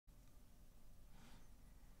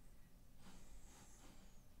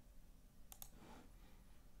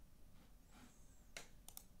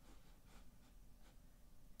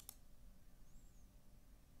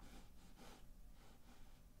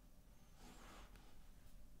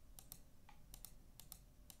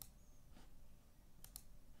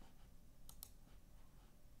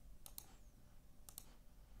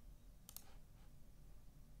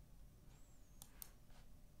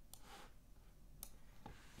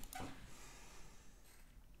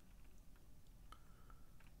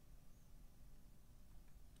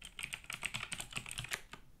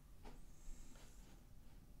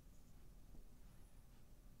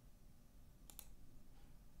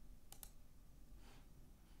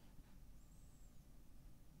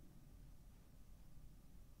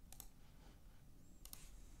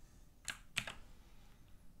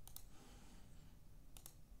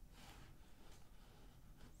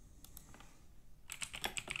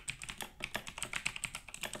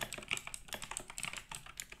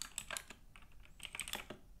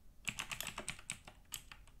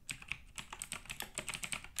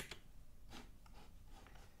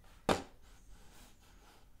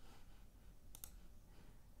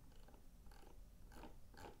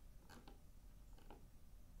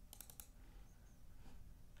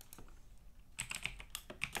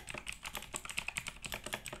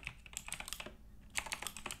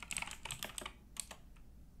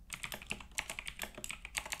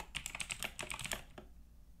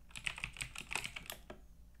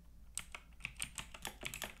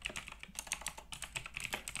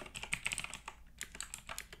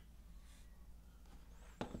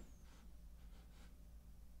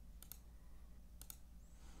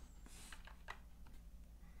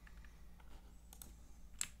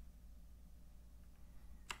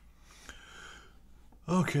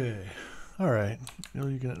Okay. All right. You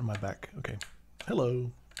get it in my back. Okay.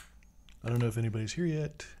 Hello. I don't know if anybody's here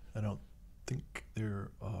yet. I don't think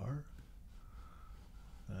there are.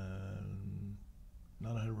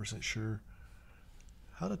 Not 100% sure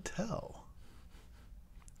how to tell.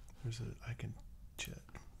 There's a, I can check.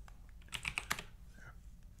 There.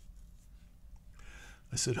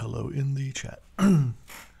 I said hello in the chat. Or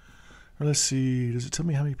let's see. Does it tell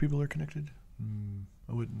me how many people are connected?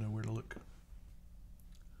 I wouldn't know where to look.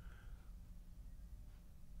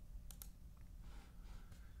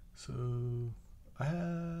 So I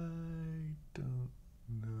don't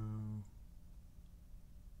know.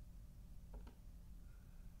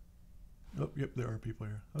 Oh, yep, there are people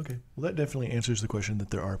here. Okay, well that definitely answers the question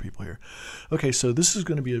that there are people here. Okay, so this is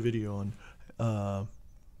going to be a video on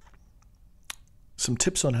some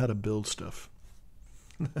tips on how to build stuff.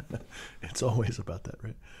 It's always about that,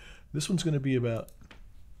 right? This one's going to be about,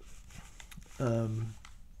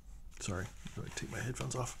 sorry, I take my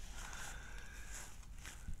headphones off.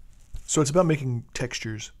 So it's about making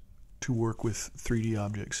textures to work with 3D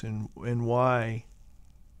objects and why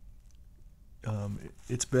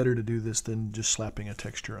it's better to do this than just slapping a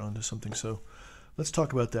texture onto something. So let's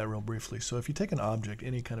talk about that real briefly. So if you take an object,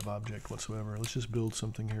 any kind of object whatsoever, let's just build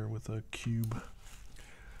something here with a cube.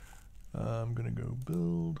 I'm going to go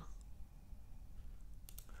build,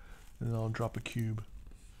 and then I'll drop a cube.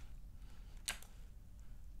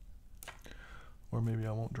 Or maybe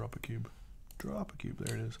I won't drop a cube. Drop a cube,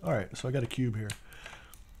 there it is. All right, so I got a cube here.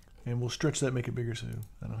 And we'll stretch that, make it bigger so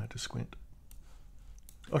I don't have to squint.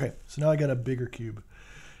 Okay, so now I got a bigger cube.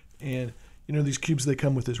 And you know these cubes, they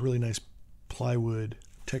come with this really nice plywood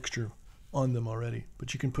texture on them already,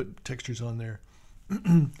 but you can put textures on there.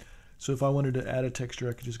 So if I wanted to add a texture,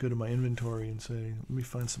 I could just go to my inventory and say, let me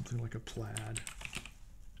find something like a plaid.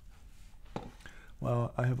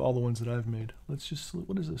 Wow, I have all the ones that I've made. Let's just,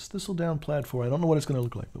 what is this? Thistle down plaid 4. I don't know what it's going to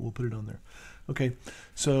look like, but we'll put it on there. Okay,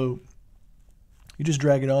 so you just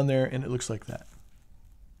drag it on there and it looks like that.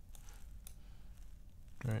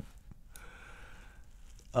 All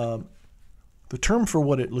right. The term for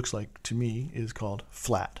what it looks like to me is called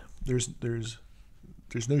flat. There's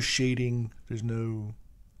no shading. There's no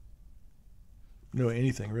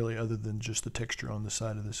anything really other than just the texture on the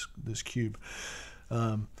side of this cube.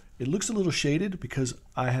 It looks a little shaded because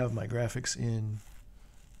I have my graphics in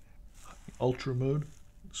ultra mode.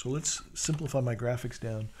 So let's simplify my graphics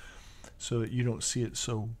down so that you don't see it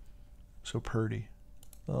so purty.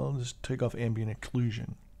 I'll just take off ambient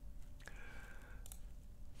occlusion.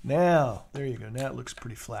 Now, there you go. Now it looks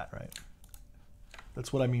pretty flat, right?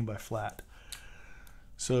 That's what I mean by flat.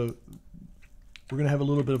 So we're going to have a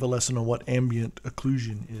little bit of a lesson on what ambient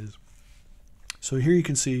occlusion is. So here you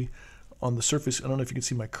can see on the surface, I don't know if you can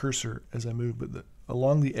see my cursor as I move, but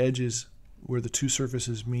along the edges where the two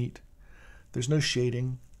surfaces meet, there's no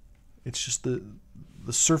shading. It's just the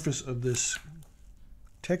surface of this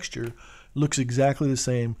texture looks exactly the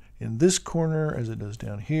same in this corner as it does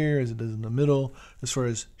down here, as it does in the middle, as far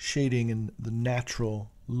as shading and the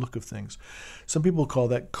natural look of things. Some people call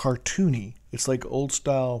that cartoony. It's like old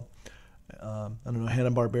style, I don't know,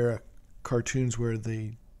 Hanna-Barbera cartoons where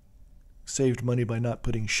they saved money by not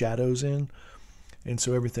putting shadows in, and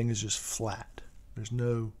so everything is just flat. There's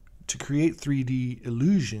no, to create 3D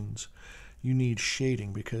illusions, you need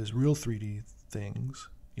shading because real 3D things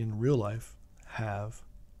in real life have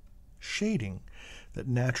shading that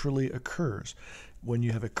naturally occurs. When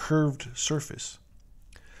you have a curved surface,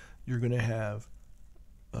 you're going to have,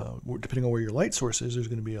 depending on where your light source is, there's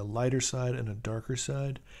going to be a lighter side and a darker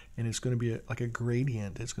side, and it's going to be like a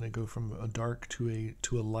gradient. It's going to go from a dark to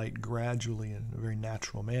a light gradually in a very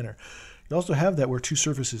natural manner. You also have that where two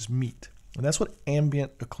surfaces meet, and that's what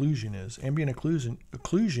ambient occlusion is. Ambient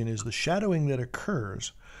occlusion is the shadowing that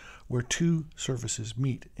occurs where two surfaces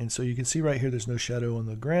meet. And so you can see right here there's no shadow on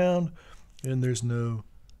the ground, and there's no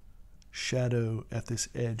shadow at this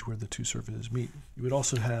edge where the two surfaces meet. You would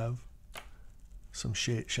also have some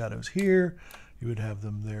shadows here. You would have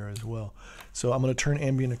them there as well. So I'm going to turn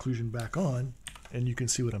ambient occlusion back on, and you can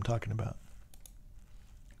see what I'm talking about.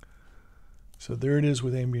 So there it is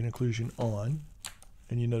with ambient occlusion on,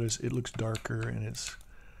 and you notice it looks darker, and it's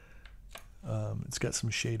got some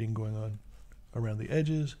shading going on around the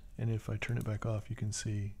edges. And if I turn it back off, you can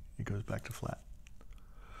see it goes back to flat.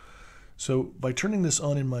 So by turning this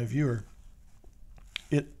on in my viewer,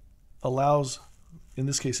 it allows, in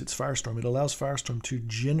this case it's Firestorm, it allows Firestorm to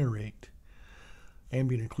generate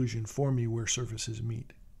ambient occlusion for me where surfaces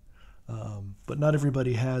meet. But not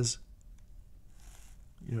everybody has,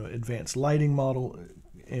 advanced lighting model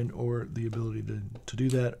and or the ability to do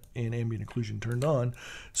that and ambient occlusion turned on.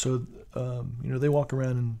 So, they walk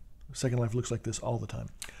around and Second Life looks like this all the time.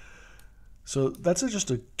 So that's just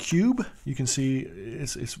a cube. You can see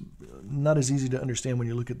it's not as easy to understand when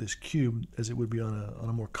you look at this cube as it would be on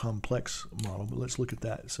a more complex model, but let's look at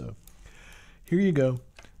that. So here you go.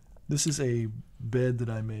 This is a bed that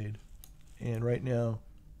I made, and right now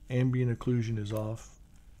ambient occlusion is off,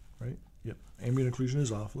 right? Yep, ambient occlusion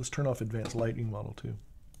is off. Let's turn off advanced lighting model too.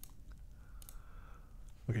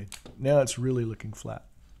 Okay, now it's really looking flat.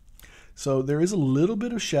 So there is a little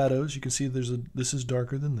bit of shadows. You can see this is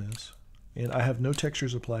darker than this. And I have no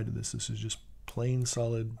textures applied to this. This is just plain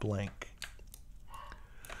solid blank.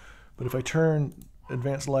 But if I turn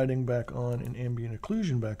advanced lighting back on and ambient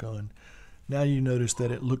occlusion back on, now you notice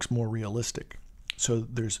that it looks more realistic. So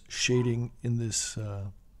there's shading in this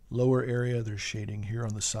lower area. There's shading here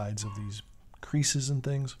on the sides of these creases and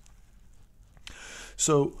things.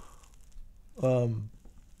 So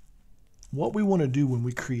what we want to do when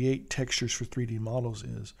we create textures for 3D models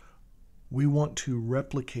is we want to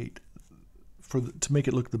replicate to make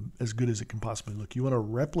it look as good as it can possibly look. You want to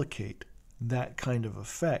replicate that kind of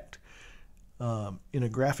effect in a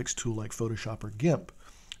graphics tool like Photoshop or GIMP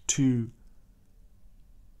to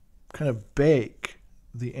kind of bake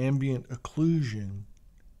the ambient occlusion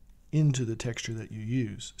into the texture that you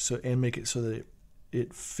use, and make it so that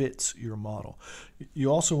it fits your model.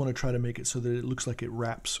 You also want to try to make it so that it looks like it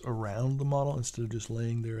wraps around the model instead of just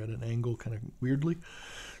laying there at an angle kind of weirdly.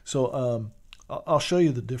 So I'll show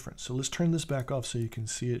you the difference. So let's turn this back off so you can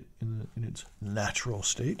see it in its natural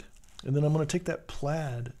state. And then I'm going to take that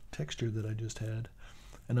plaid texture that I just had,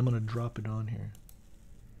 and I'm going to drop it on here.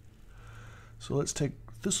 So let's take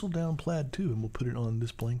thistledown plaid too, and we'll put it on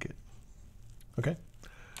this blanket. Okay?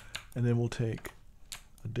 And then we'll take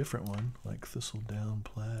a different one, like thistledown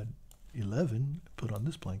plaid 11, put on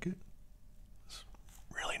this blanket. It's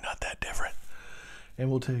really not that different. And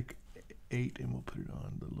we'll take 8 and we'll put it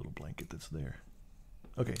on the little blanket that's there.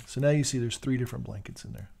 Okay, so now you see there's 3 different blankets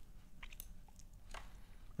in there.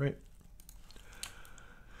 Right?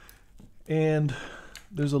 And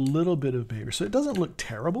there's a little bit of behavior. So it doesn't look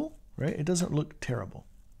terrible, right? It doesn't look terrible.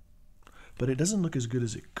 But it doesn't look as good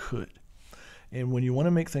as it could. And when you want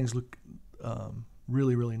to make things look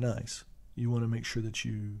really, really nice, you want to make sure that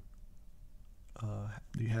you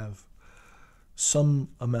have some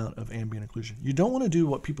amount of ambient occlusion. You don't want to do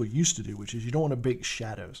what people used to do, which is you don't want to bake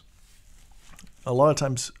shadows. A lot of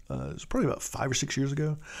times, it's probably about 5 or 6 years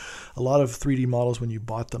ago, a lot of 3D models, when you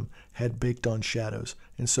bought them, had baked on shadows.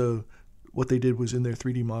 And so what they did was in their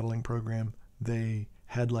 3D modeling program, they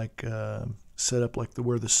had like set up like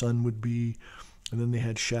where the sun would be, and then they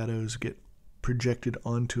had shadows get projected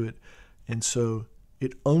onto it. And so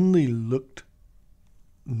it only looked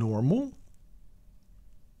normal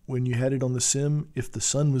when you had it on the sim if the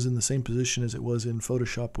sun was in the same position as it was in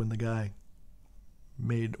Photoshop when the guy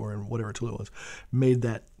made, or in whatever tool it was, made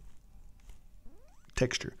that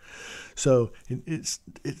texture. So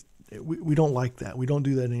we don't like that. We don't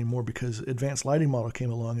do that anymore because advanced lighting model came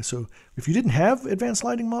along. And so if you didn't have advanced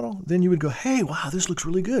lighting model, then you would go, hey, wow, this looks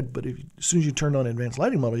really good. But as soon as you turned on advanced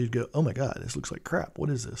lighting model, you'd go, oh my God, this looks like crap. What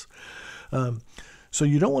is this? So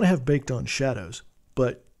you don't want to have baked on shadows,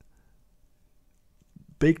 but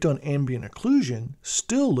baked on ambient occlusion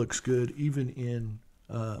still looks good even in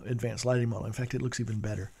advanced lighting model. In fact, it looks even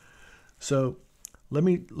better. So let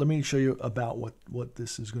me show you about what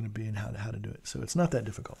this is going to be and how to do it. So it's not that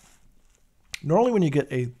difficult. Normally when you get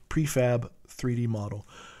a prefab 3D model,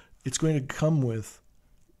 it's going to come with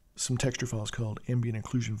some texture files called ambient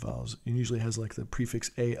occlusion files. It usually has like the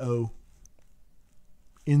prefix AO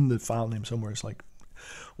in the file name somewhere. It's like,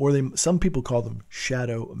 or some people call them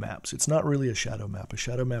shadow maps. It's not really a shadow map. A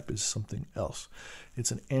shadow map is something else.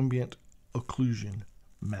 It's an ambient occlusion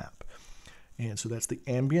map. And so that's the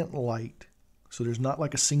ambient light. So there's not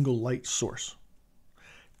like a single light source.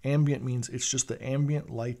 Ambient means it's just the ambient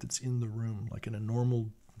light that's in the room, like in a normal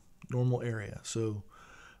area. So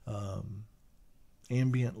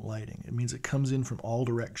ambient lighting, it means it comes in from all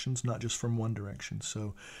directions, not just from one direction.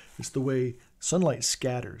 So it's the way sunlight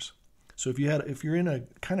scatters. So if you're in a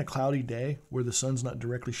kind of cloudy day where the sun's not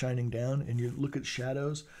directly shining down and you look at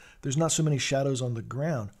shadows, there's not so many shadows on the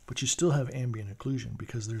ground, but you still have ambient occlusion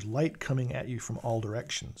because there's light coming at you from all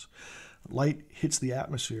directions. Light hits the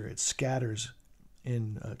atmosphere, it scatters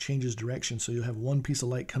and changes direction. So you'll have one piece of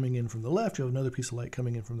light coming in from the left, you'll have another piece of light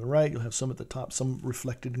coming in from the right, you'll have some at the top, some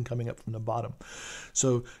reflected and coming up from the bottom.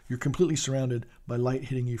 So you're completely surrounded by light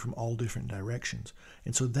hitting you from all different directions.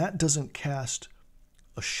 And so that doesn't cast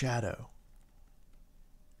a shadow.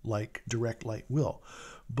 like direct light will.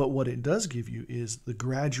 But what it does give you is the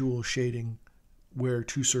gradual shading where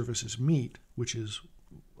two surfaces meet, which is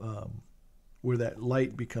where that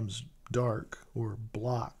light becomes dark or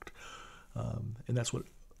blocked. And that's what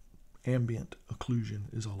ambient occlusion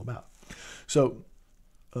is all about. So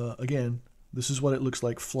again, this is what it looks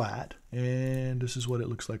like flat, and this is what it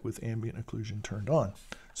looks like with ambient occlusion turned on.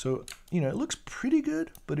 So, it looks pretty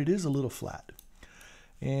good, but it is a little flat.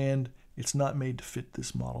 And it's not made to fit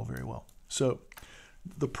this model very well. So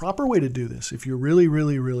the proper way to do this, if you're really,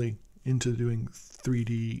 really, really into doing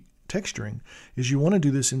 3D texturing, is you want to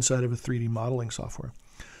do this inside of a 3D modeling software.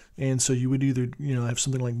 And so you would either, have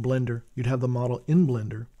something like Blender. You'd have the model in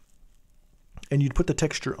Blender, and you'd put the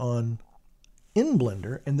texture on in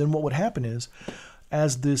Blender, and then what would happen is,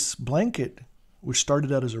 as this blanket, which started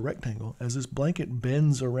out as a rectangle, as this blanket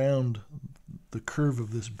bends around the curve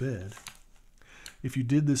of this bed, if you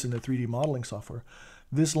did this in a 3D modeling software,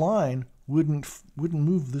 this line wouldn't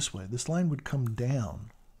move this way. This line would come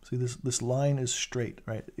down. See, this line is straight,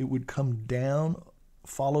 right? It would come down,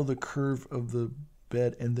 follow the curve of the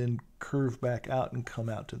bed, and then curve back out and come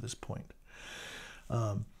out to this point.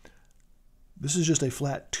 This is just a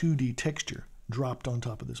flat 2D texture dropped on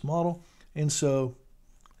top of this model, and so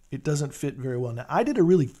it doesn't fit very well. Now, I did a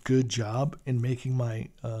really good job in making my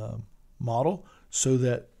model so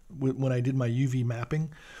that when I did my UV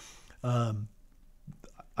mapping,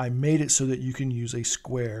 I made it so that you can use a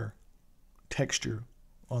square texture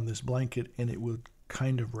on this blanket, and it would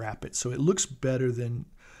kind of wrap it. So it looks better than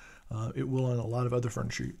it will on a lot of other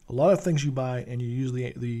furniture. A lot of things you buy and you use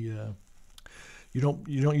you don't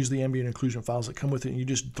use the ambient occlusion files that come with it, and you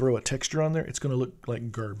just throw a texture on there, it's going to look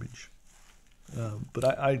like garbage. But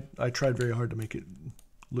I tried very hard to make it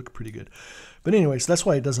look pretty good. But anyways, that's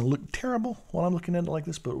why it doesn't look terrible while I'm looking at it like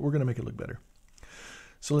this, but we're going to make it look better.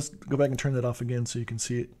 So let's go back and turn that off again so you can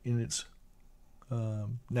see it in its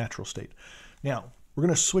natural state. Now, we're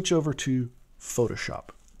going to switch over to Photoshop.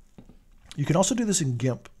 You can also do this in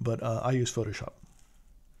GIMP, but I use Photoshop.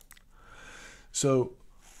 So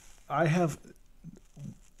I have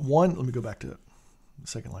let me go back to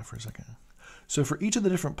Second Life for a second. So for each of the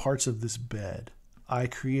different parts of this bed, I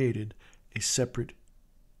created a separate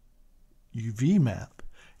UV map,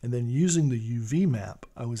 and then using the UV map,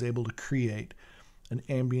 I was able to create an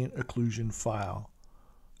ambient occlusion file,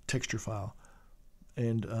 texture file,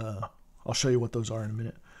 and I'll show you what those are in a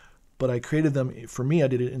minute. But I created them, for me, I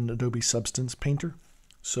did it in Adobe Substance Painter,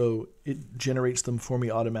 so it generates them for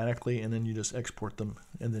me automatically, and then you just export them,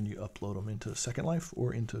 and then you upload them into Second Life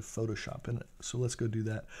or into Photoshop. And so let's go do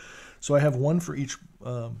that. So I have one for each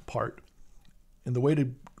part, and the way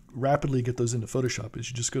to rapidly get those into Photoshop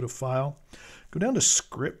is you just go to File, go down to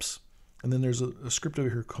Scripts, and then there's a script over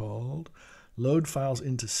here called Load Files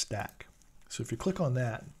into Stack. So if you click on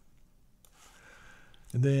that,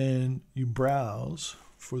 and then you browse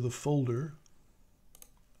for the folder,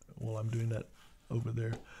 well, I'm doing that over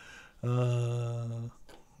there.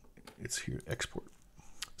 It's here, Export.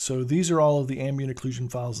 So these are all of the ambient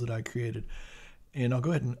occlusion files that I created. And I'll go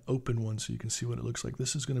ahead and open one so you can see what it looks like.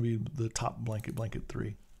 This is going to be the top blanket, blanket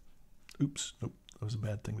 3. Oops, nope, that was a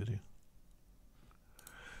bad thing to do.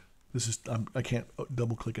 This is, I can't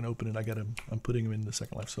double click and open it. I'm putting them in the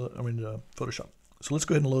Second Life, so I'm in Photoshop. So let's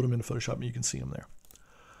go ahead and load them into Photoshop, and you can see them there.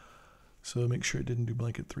 So make sure it didn't do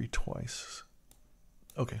blanket 3 twice.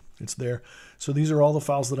 Okay, it's there. So these are all the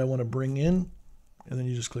files that I want to bring in, and then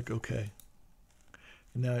you just click OK.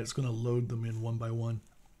 And now it's going to load them in one by one.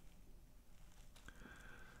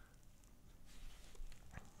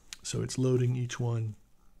 So it's loading each one.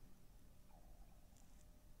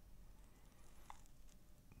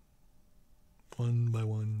 One by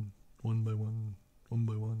one, one by one, one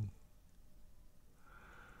by one.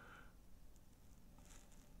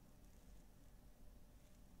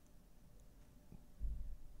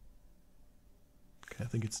 Okay, I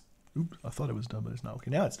think it's, oops, I thought it was done, but it's not. Okay,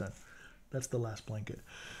 now it's done. That's the last blanket.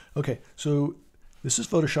 Okay, so this is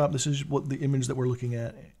Photoshop. This is what the image that we're looking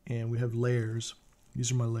at, and we have layers.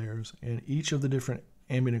 These are my layers, and each of the different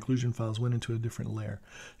ambient occlusion files went into a different layer.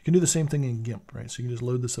 You can do the same thing in GIMP, right? So you can just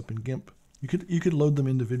load this up in GIMP. You could load them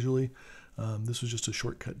individually. This was just a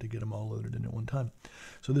shortcut to get them all loaded in at one time.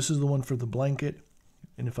 So this is the one for the blanket,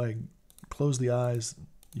 and if I close the eyes,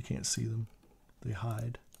 you can't see them. They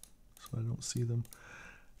hide, so I don't see them.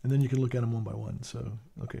 And then you can look at them one by one. So,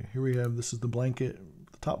 okay, here we have, this is the blanket,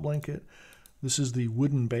 the top blanket. This is the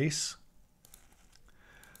wooden base.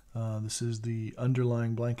 This is the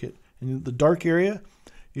underlying blanket. And the dark area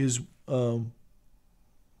is, oh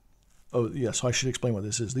yeah, so I should explain what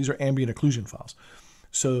this is. These are ambient occlusion files.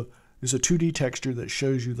 So there's a 2D texture that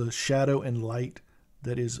shows you the shadow and light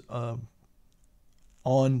that is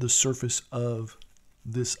on the surface of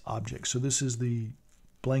this object. So this is the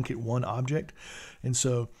blanket 1 object, and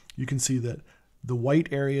so you can see that the white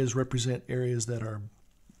areas represent areas that are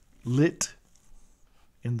lit,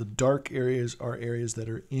 and the dark areas are areas that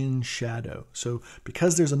are in shadow. So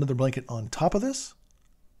because there's another blanket on top of this,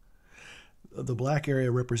 the black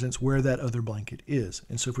area represents where that other blanket is.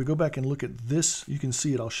 And so if we go back and look at this, you can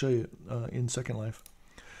see it. I'll show you in Second Life.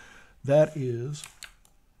 That is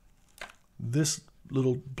this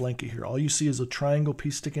little blanket here. All you see is a triangle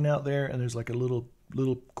piece sticking out there, and there's like a little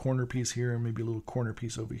corner piece here, and maybe a little corner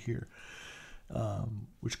piece over here,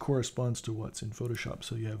 which corresponds to what's in Photoshop.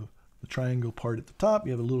 So you have the triangle part at the top,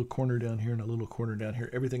 you have a little corner down here and a little corner down here.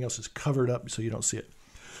 Everything else is covered up so you don't see it.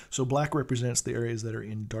 So black represents the areas that are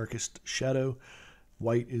in darkest shadow.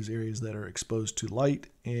 White is areas that are exposed to light,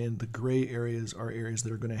 and the gray areas are areas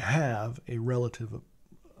that are going to have a relative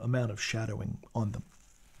amount of shadowing on them.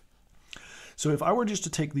 So if I were just to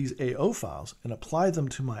take these AO files and apply them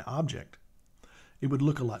to my object, it would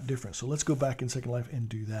look a lot different. So let's go back in Second Life and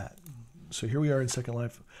do that. So here we are in Second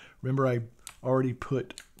Life. Remember, I already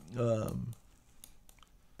put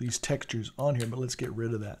these textures on here, but let's get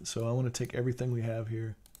rid of that. So I want to take everything we have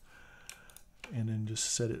here and then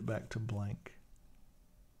just set it back to blank.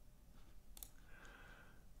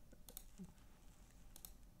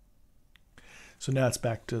 So now it's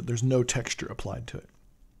back to, there's no texture applied to it.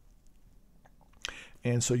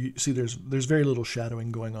 And so you see there's very little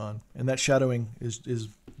shadowing going on, and that shadowing is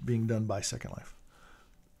being done by Second Life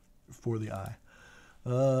for the eye.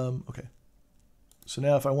 Okay. So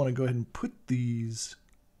now if I want to go ahead and put these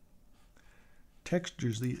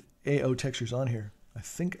textures, these AO textures on here, I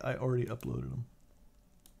think I already uploaded them.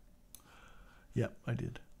 Yep, I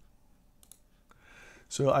did.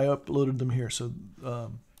 So I uploaded them here. So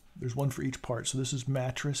there's one for each part. So this is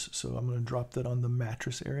mattress. So I'm going to drop that on the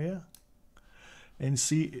mattress area. And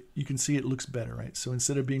see, you can see it looks better, right? So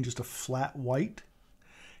instead of being just a flat white,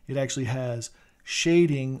 it actually has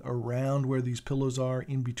shading around where these pillows are.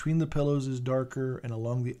 In between the pillows is darker, and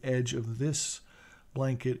along the edge of this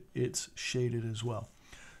blanket, it's shaded as well.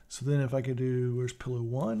 So then if I could do, where's pillow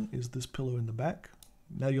 1? Is this pillow in the back?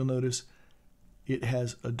 Now you'll notice it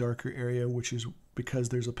has a darker area, which is because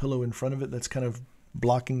there's a pillow in front of it that's kind of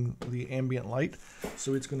blocking the ambient light.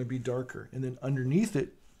 So it's going to be darker. And then underneath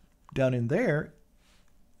it, down in there,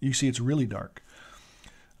 you see it's really dark.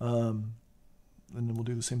 And then we'll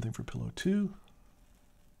do the same thing for pillow 2,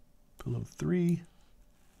 pillow 3,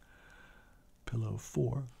 pillow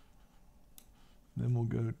 4. Then we'll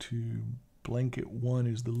go to blanket 1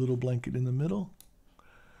 is the little blanket in the middle.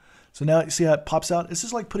 So now you see how it pops out? This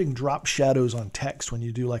is like putting drop shadows on text when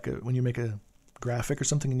you do when you make a graphic or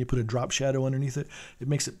something and you put a drop shadow underneath it. It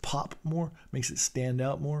makes it pop more, makes it stand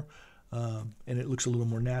out more, and it looks a little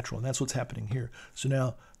more natural. And that's what's happening here. So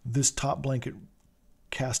now this top blanket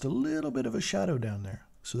cast a little bit of a shadow down there.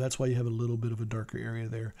 So that's why you have a little bit of a darker area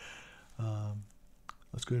there.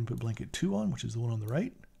 Let's go ahead and put blanket 2 on, which is the one on the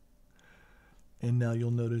right. And now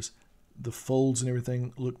you'll notice the folds and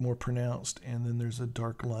everything look more pronounced, and then there's a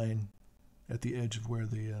dark line at the edge of where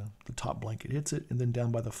the top blanket hits it, and then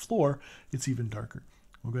down by the floor, it's even darker.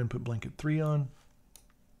 We'll go ahead and put blanket 3 on.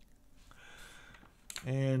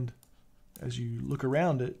 And as you look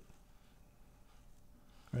around it,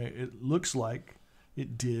 right, it looks like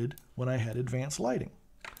it did when I had advanced lighting.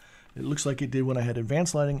 It looks like it did when I had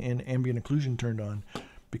advanced lighting and ambient occlusion turned on,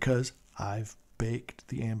 because I've baked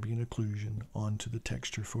the ambient occlusion onto the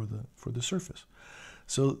texture for the surface.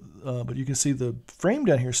 So, but you can see the frame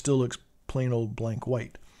down here still looks plain old blank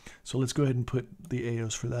white. So let's go ahead and put the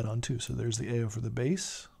AOs for that on too. So there's the AO for the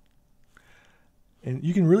base. And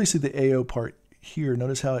you can really see the AO part here.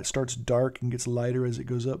 Notice how it starts dark and gets lighter as it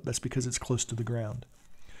goes up. That's because it's close to the ground.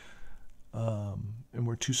 And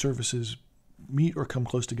where two surfaces meet or come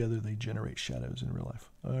close together, they generate shadows in real life.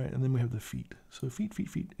 All right, and then we have the feet. So feet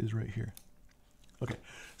is right here. Okay,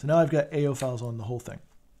 so now I've got AO files on the whole thing.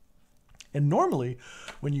 And normally,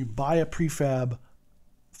 when you buy a prefab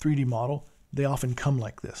 3D model, they often come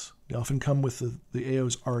like this. They often come with the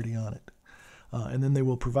AOs already on it. And then they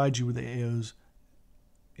will provide you with the AOs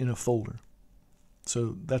in a folder.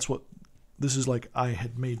 So that's what, this is like I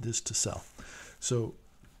had made this to sell. So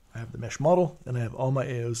I have the mesh model, and I have all my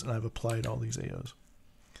AOs, and I've applied all these AOs.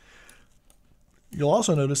 You'll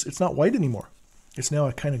also notice it's not white anymore. It's now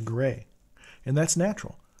a kind of gray, and that's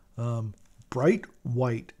natural. Bright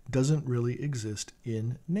white doesn't really exist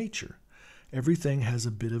in nature. Everything has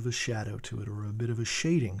a bit of a shadow to it, or a bit of a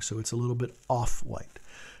shading, so it's a little bit off-white.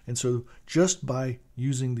 And so just by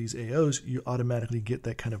using these AOs, you automatically get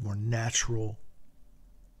that kind of more natural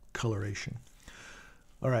coloration.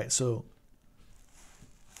 All right, so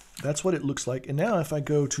that's what it looks like. And now if I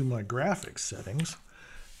go to my graphics settings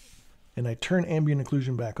and I turn ambient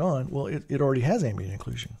occlusion back on, well, it already has ambient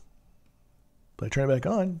occlusion. But I turn it back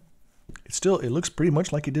on, it looks pretty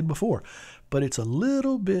much like it did before, but it's a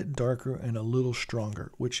little bit darker and a little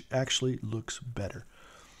stronger, which actually looks better.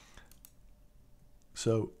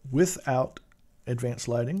 So without advanced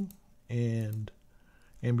lighting and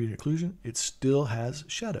ambient occlusion, it still has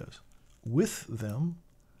shadows. With them,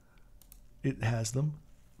 it has them,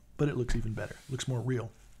 but it looks even better. It looks more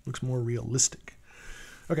real, looks more realistic.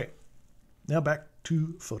 Okay, now back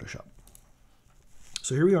to Photoshop.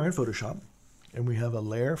 So here we are in Photoshop, and we have a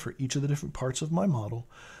layer for each of the different parts of my model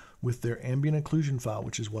with their ambient occlusion file,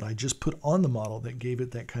 which is what I just put on the model that gave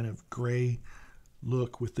it that kind of gray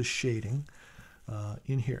look with the shading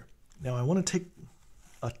in here. Now I want to take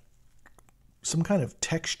some kind of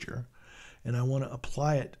texture, and I want to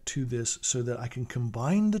apply it to this so that I can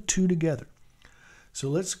combine the two together. So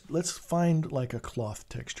let's find like a cloth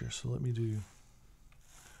texture. So let me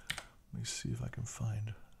see if I can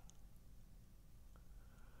find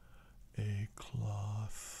a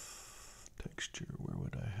cloth texture. Where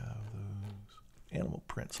would I have those? Animal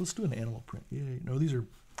prints. Let's do an animal print. Yay. No, these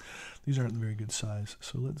aren't very good size.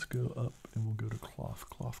 So let's go up and we'll go to cloth.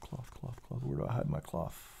 Where do I hide my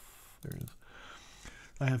cloth? There it is.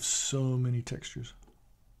 I have so many textures.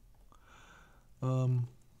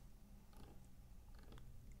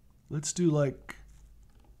 Let's do like,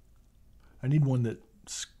 I need one that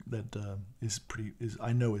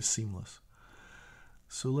I know is seamless.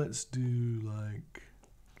 So let's do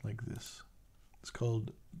like this. It's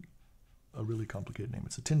called a really complicated name.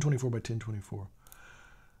 It's a 1024 by 1024.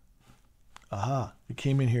 Aha, it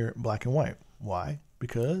came in here black and white. Why?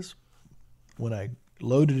 Because when I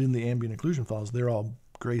loaded in the ambient occlusion files, they're all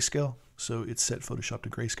grayscale. So it's set Photoshop to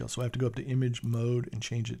grayscale. So I have to go up to image mode and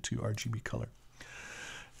change it to RGB color.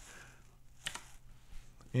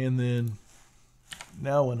 And then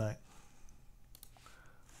now when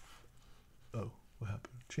what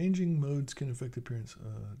happened? Changing modes can affect appearance.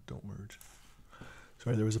 Don't merge.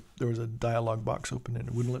 Sorry, there was a dialog box open and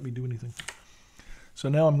it wouldn't let me do anything. So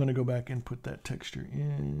now I'm going to go back and put that texture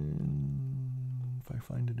in. If I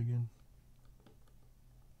find it again.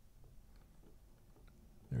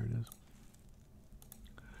 There it is.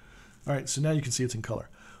 All right, so now you can see it's in color.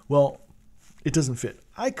 Well, it doesn't fit.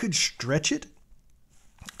 I could stretch it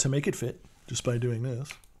to make it fit just by doing this.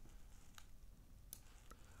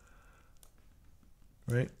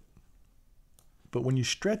 Right? But when you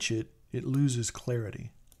stretch it, it loses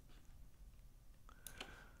clarity.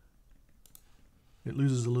 It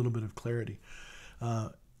loses a little bit of clarity.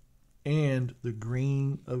 And the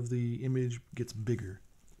grain of the image gets bigger,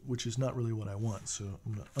 which is not really what I want. So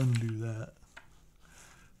I'm going to undo that.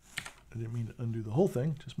 I didn't mean to undo the whole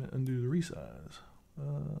thing, just meant undo the resize.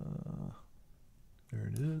 There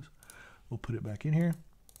it is. We'll put it back in here.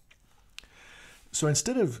 So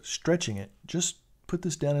instead of stretching it, just put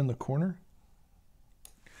this down in the corner.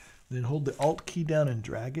 Then hold the Alt key down and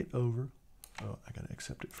drag it over. Oh, I got to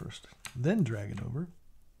accept it first. Then drag it over.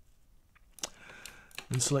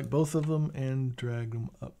 Then select both of them and drag them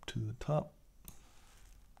up to the top.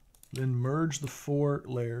 Then merge the 4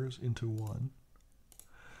 layers into one.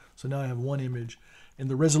 So now I have one image, and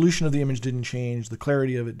the resolution of the image didn't change, the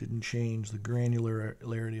clarity of it didn't change, the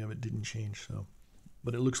granularity of it didn't change,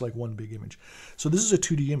 but it looks like one big image. So this is a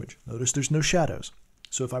 2D image. Notice there's no shadows.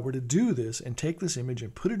 So if I were to do this and take this image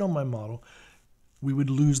and put it on my model, we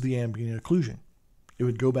would lose the ambient occlusion. It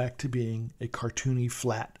would go back to being a cartoony,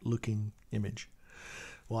 flat-looking image.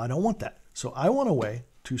 Well, I don't want that. So I want a way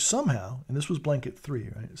to somehow, and this was blanket 3,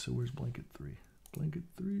 right? So where's blanket 3? Blanket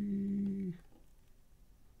 3...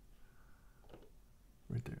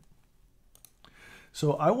 right there.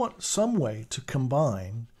 So I want some way to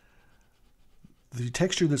combine the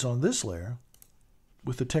texture that's on this layer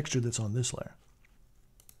with the texture that's on this layer.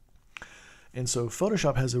 And so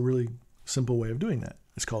Photoshop has a really simple way of doing that.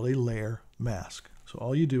 It's called a layer mask. So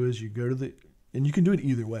all you do is you go to the, and you can do it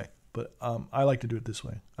either way, but I like to do it this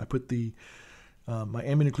way. I put the my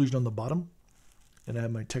ambient occlusion on the bottom, and I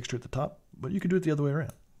have my texture at the top, but you can do it the other way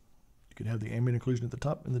around. You can have the ambient occlusion at the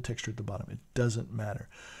top and the texture at the bottom. It doesn't matter.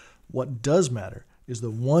 What does matter is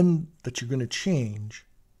the one that you're going to change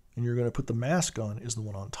and you're going to put the mask on is the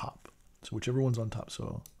one on top. So whichever one's on top.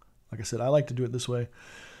 So like I said, I like to do it this way.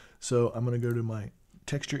 So I'm going to go to my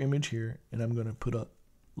texture image here and I'm going to put a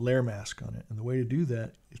layer mask on it. And the way to do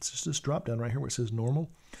that, it's just this drop down right here where it says normal.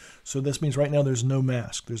 So this means right now there's no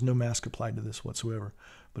mask. There's no mask applied to this whatsoever.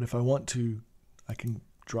 But if I want to, I can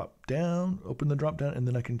drop down, open the drop down, and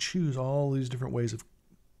then I can choose all these different ways of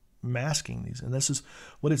masking these. And this is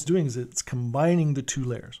what it's doing, is it's combining the two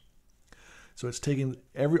layers. So it's taking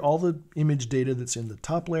all the image data that's in the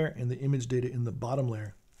top layer and the image data in the bottom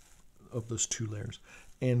layer of those two layers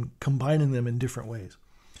and combining them in different ways.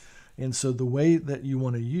 And so the way that you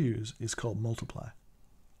want to use is called multiply.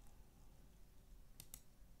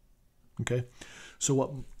 Okay, so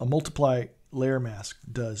what a multiply layer mask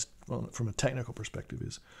does from a technical perspective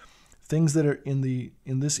is things that are in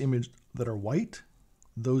this image that are white,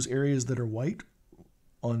 those areas that are white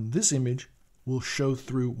on this image will show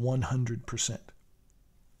through 100%.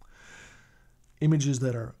 Images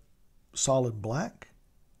that are solid black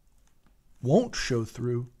won't show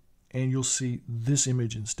through, and you'll see this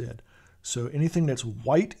image instead. So anything that's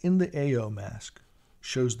white in the AO mask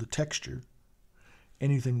shows the texture.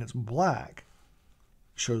 Anything that's black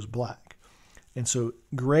shows black. And so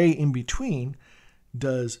gray in between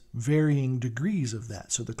does varying degrees of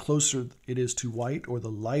that. So the closer it is to white, or the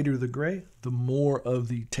lighter the gray, the more of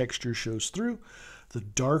the texture shows through. The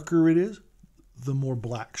darker it is, the more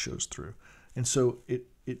black shows through. And so it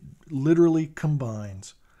literally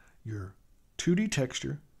combines your 2D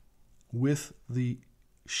texture with the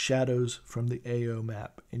shadows from the AO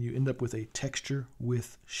map, and you end up with a texture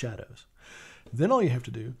with shadows. Then all you have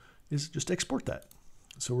to do is just export that.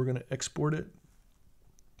 So we're going to export it.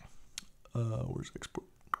 Where's export?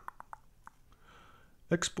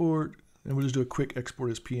 Export, and we'll just do a quick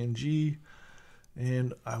export as PNG,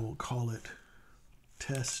 and I will call it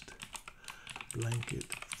test blanket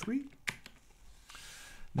 3.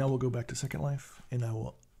 Now we'll go back to Second Life, and I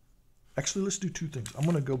will actually, let's do two things. I'm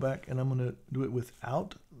going to go back and I'm going to do it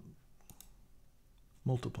without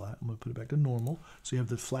multiply. I'm going to put it back to normal. So you have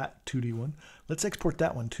the flat 2D one. Let's export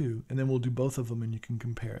that one too, and then we'll do both of them and you can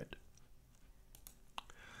compare it.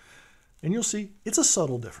 And you'll see it's a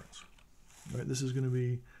subtle difference. All right, this is going to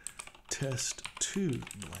be test 2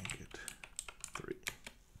 blanket 3.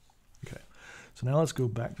 Okay, so now let's go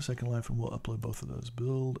back to Second Life and we'll upload both of those.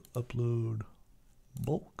 Build, upload,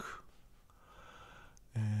 bulk.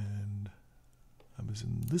 And I was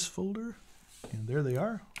in this folder, and there they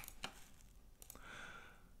are.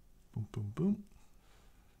 Boom, boom, boom.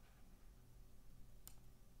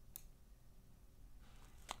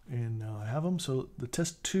 And now I have them. So the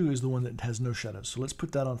test 2 is the one that has no shadows. So let's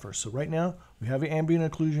put that on first. So right now we have the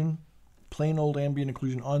ambient occlusion, plain old ambient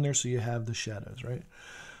occlusion on there, so you have the shadows, right?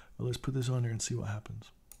 Well, let's put this on there and see what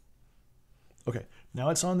happens. Okay, now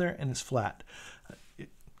it's on there and it's flat.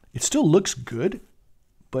 It still looks good,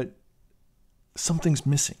 but something's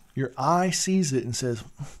missing. Your eye sees it and says,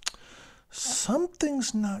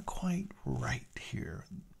 something's not quite right here.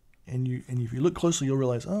 And if you look closely, you'll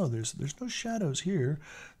realize, oh, there's no shadows here.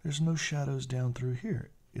 There's no shadows down through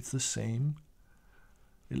here. It's the same.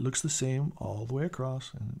 It looks the same all the way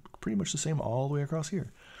across, and pretty much the same all the way across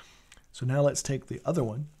here. So now let's take the other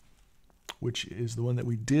one, which is the one that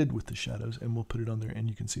we did with the shadows, and we'll put it on there, and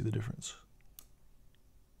you can see the difference.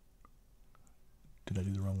 Did I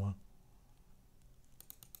do the wrong one?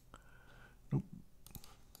 Nope.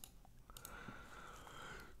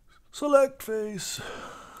 Select face.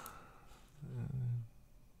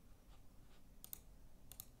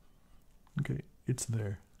 Okay, it's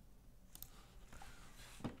there.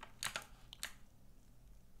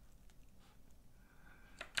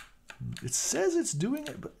 It says it's doing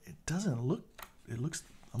it, but it doesn't look. It looks.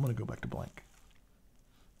 I'm going to go back to blank.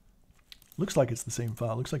 Looks like it's the same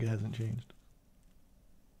file. Looks like it hasn't changed.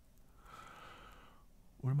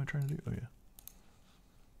 What am I trying to do? Oh, yeah.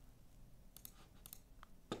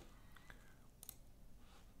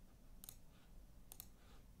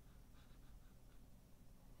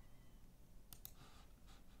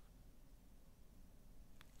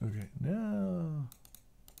 Okay, now.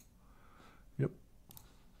 Yep.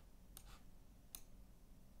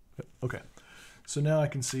 Okay. So now I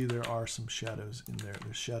can see there are some shadows in there.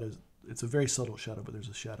 There's shadows. It's a very subtle shadow, but there's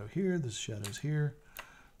a shadow here. There's shadows here.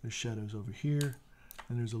 There's shadows over here.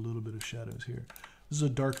 And there's a little bit of shadows here. This is a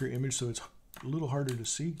darker image, so it's a little harder to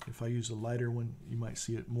see. If I use a lighter one, you might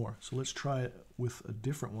see it more. So let's try it with a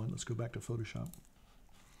different one. Let's go back to Photoshop.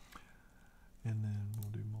 And then we'll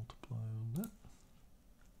do multiply on that.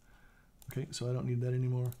 Okay, so I don't need that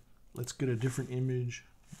anymore. Let's get a different image.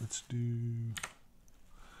 Let's do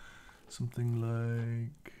something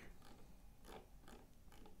like,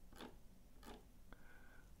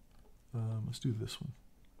 let's do this one.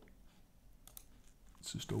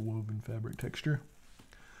 It's just a woven fabric texture.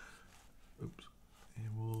 Oops. And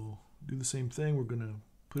we'll do the same thing. We're going to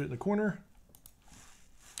put it in a corner.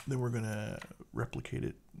 Then we're going to replicate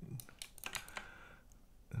it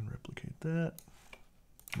and replicate that.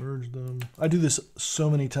 Merge them. I do this so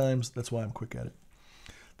many times. That's why I'm quick at it.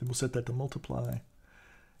 Then we'll set that to multiply.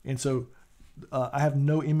 And so I have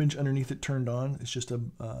no image underneath it turned on. It's just a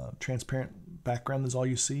transparent background is all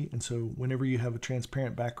you see. And so whenever you have a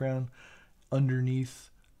transparent background underneath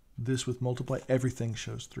this with multiply, everything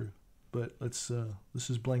shows through. But let's, this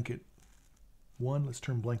is blanket 1. Let's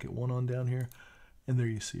turn blanket 1 on down here. And there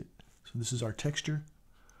you see it. So this is our texture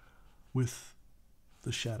with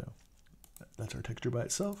the shadow. That's our texture by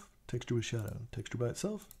itself, texture with shadow, texture by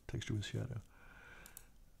itself, texture with shadow.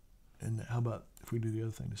 And how about if we do the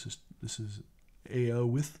other thing? This is AO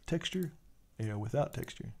with texture, AO without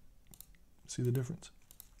texture. See the difference?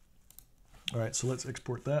 All right, so let's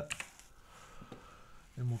export that.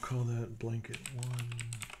 And we'll call that blanket 1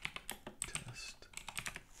 test.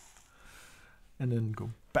 And then go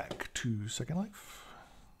back to Second Life.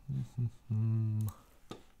 And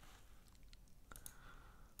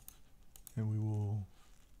we will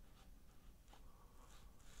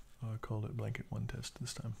I called it blanket 1 test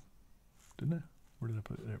this time. Didn't I? Where did I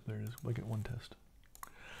put it? There it is. Blanket 1 test.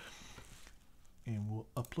 And we'll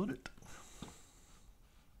upload it.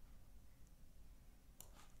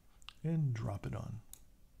 And drop it on.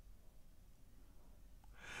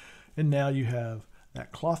 And now you have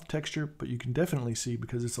that cloth texture, but you can definitely see,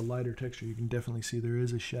 because it's a lighter texture, you can definitely see there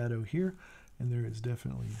is a shadow here, and there is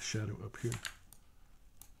definitely a shadow up here.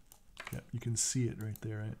 Yeah, you can see it right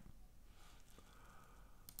there, right?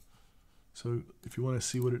 So if you want to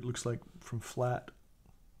see what it looks like from flat,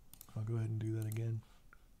 I'll go ahead and do that again.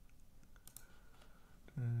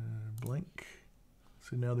 Blank.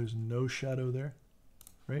 So now there's no shadow there,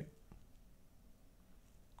 right?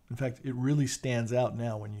 In fact, it really stands out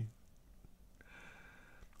now when you...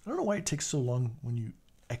 I don't know why it takes so long when you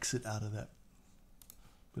exit out of that,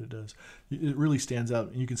 but it does. It really stands out,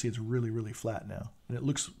 and you can see it's really, really flat now. And it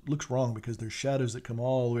looks wrong because there's shadows that come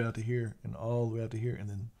all the way out to here and all the way out to here, and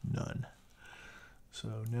then none.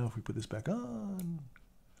 So now if we put this back on,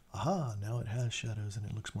 aha, now it has shadows and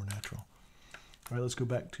it looks more natural. All right, let's go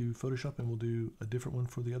back to Photoshop and we'll do a different one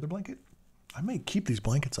for the other blanket. I may keep these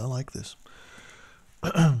blankets. I like this.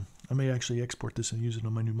 I may actually export this and use it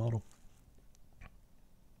on my new model.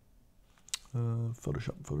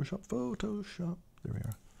 Photoshop, Photoshop, Photoshop. There we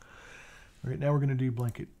are. All right, now we're going to do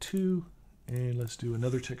blanket 2, and let's do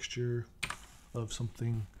another texture of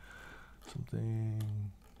something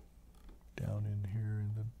down in here,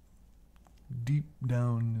 in the deep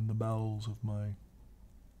down in the bowels of my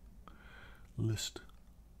list.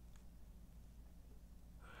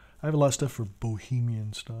 I have a lot of stuff for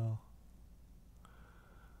bohemian style.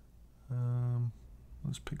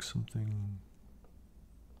 Let's pick something.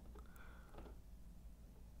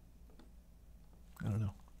 I don't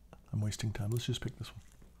know. I'm wasting time. Let's just pick this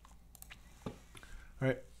one. All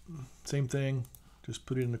right, same thing. Just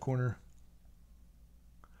put it in the corner.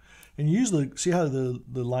 And usually, see how the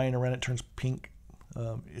line around it turns pink?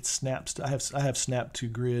 It snaps. I have snap to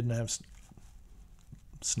grid, and I have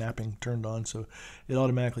snapping turned on, so it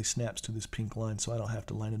automatically snaps to this pink line, so I don't have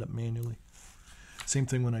to line it up manually. Same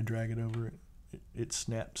thing when I drag it over, it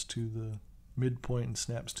snaps to the midpoint and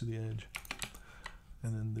snaps to the edge.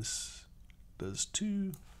 And then this does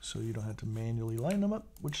too, so you don't have to manually line them up,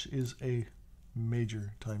 which is a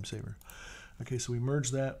major time saver. Okay, so we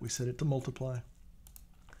merge that, we set it to multiply.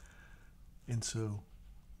 And so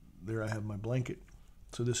there I have my blanket.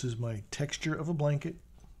 So this is my texture of a blanket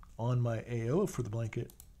on my AO for the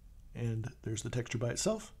blanket. And there's the texture by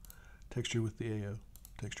itself, texture with the AO,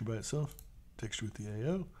 texture by itself, texture with the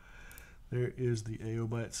AO. There is the AO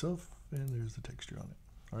by itself, and there's the texture on it.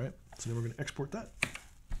 All right, so then we're going to export that.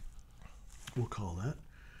 We'll call that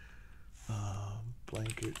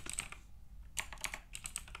blanket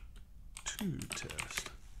 2 test.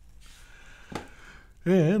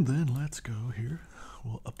 And then let's go here.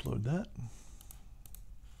 We'll upload that.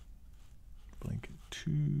 Blanket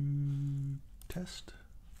 2 test.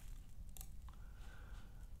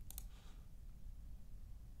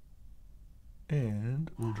 And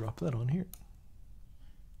we'll drop that on here.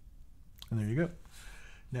 And there you go.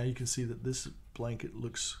 Now you can see that this blanket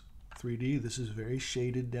looks 3D. This is very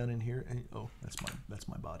shaded down in here. And oh, that's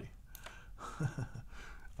my body.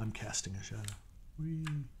 I'm casting a shadow. Whee.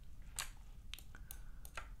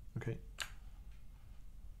 Okay.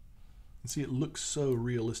 You see, it looks so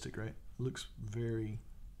realistic, right? It looks very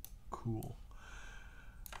cool.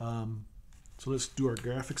 So let's do our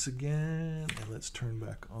graphics again, and let's turn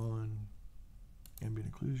back on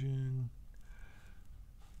ambient occlusion.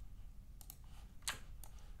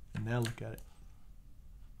 And now look at it.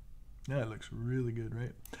 Now it looks really good,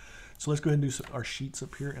 right? So let's go ahead and do our sheets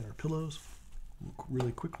up here and our pillows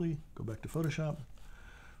really quickly. Go back to Photoshop.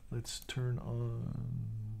 Let's turn on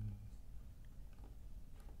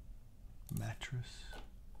mattress.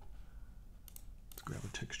 Let's grab a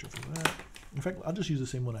texture for that. In fact, I'll just use the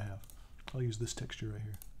same one I have. I'll use this texture right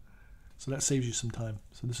here. So that saves you some time.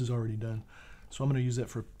 So this is already done. So I'm going to use that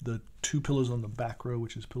for the 2 pillows on the back row,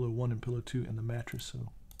 which is pillow 1 and pillow 2, and the mattress. So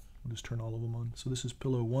we'll just turn all of them on. So this is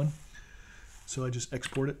pillow 1. So I just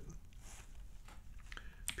export it.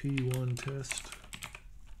 P1 test.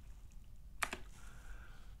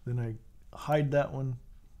 Then I hide that one,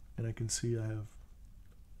 and I can see I have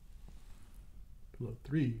pillow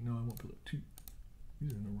 3. No, I want pillow 2.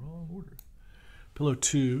 These are in the wrong order. Pillow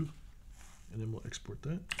 2, and then we'll export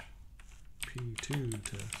that. P2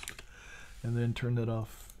 test. And then turn that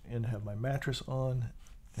off and have my mattress on.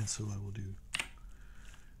 And so I will do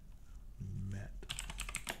mat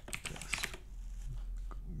test.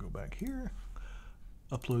 Go back here.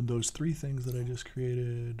 Upload those 3 things that I just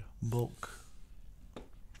created. Bulk.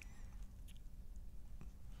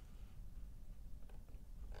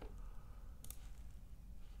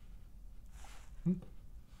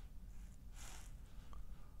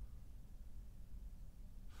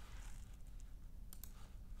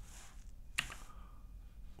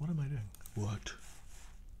 What am I doing? What?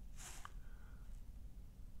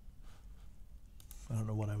 I don't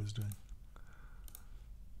know what I was doing.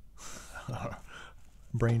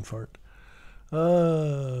 Brain fart.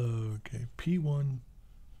 Okay, P1,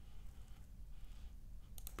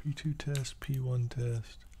 P2 test, P1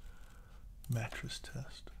 test, mattress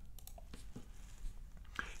test.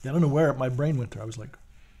 Yeah, I don't know where my brain went there. I was like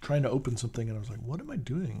trying to open something and I was like, what am I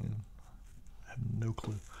doing? And I have no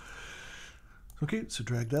clue. Okay, so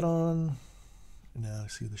drag that on. And now I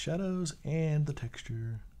see the shadows and the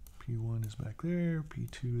texture. P1 is back there,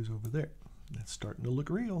 P2 is over there. It's starting to look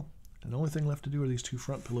real. And the only thing left to do are these 2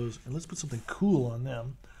 front pillows. And let's put something cool on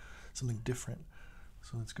them, something different.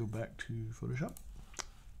 So let's go back to Photoshop.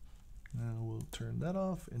 Now we'll turn that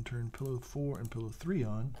off and turn pillow 4 and pillow 3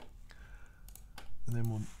 on. And then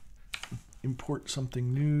we'll import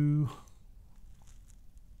something new.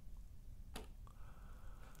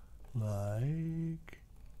 Like,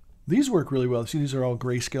 these work really well. See, these are all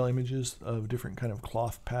grayscale images of different kind of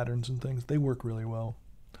cloth patterns and things. They work really well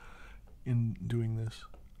in doing this.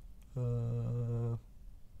 How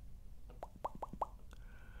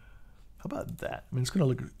about that? I mean, it's going to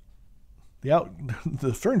look,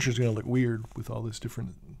 the furniture is going to look weird with all this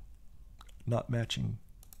different not matching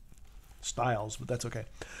styles, but that's okay.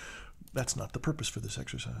 That's not the purpose for this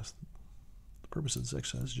exercise. The purpose of this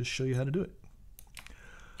exercise is just show you how to do it.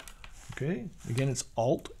 Okay, again, it's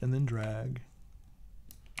Alt and then drag.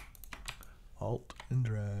 Alt and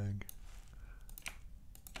drag.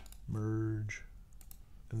 Merge.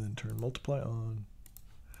 And then turn multiply on.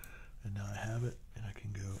 And now I have it, and I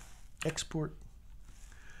can go export.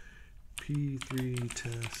 P3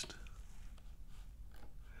 test.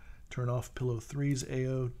 Turn off pillow 3's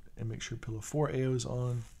AO and make sure pillow 4 AO is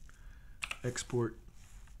on. Export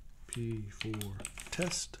P4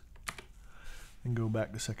 test. And go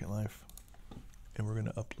back to Second Life. And we're going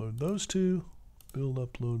to upload those 2. Build,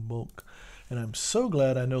 upload, bulk. And I'm so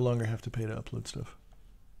glad I no longer have to pay to upload stuff.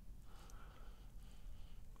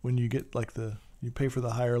 When you get like you pay for the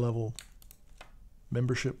higher level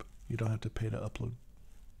membership, you don't have to pay to upload.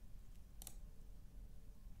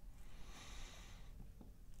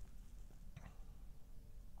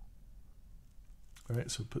 All right,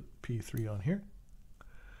 so put P3 on here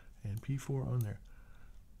and P4 on there.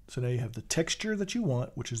 So now you have the texture that you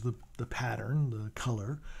want, which is the pattern, the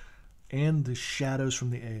color, and the shadows from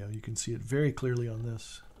the AO. You can see it very clearly on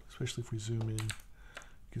this, especially if we zoom in.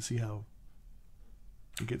 You can see how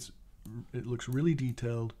it looks really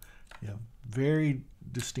detailed. You have very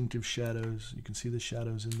distinctive shadows. You can see the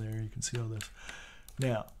shadows in there. You can see all this.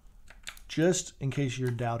 Now, just in case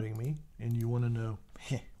you're doubting me and you want to know,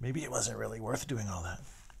 maybe it wasn't really worth doing all that,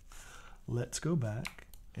 let's go back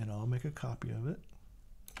and I'll make a copy of it.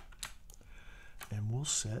 And we'll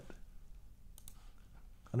set,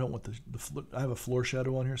 I don't want I have a floor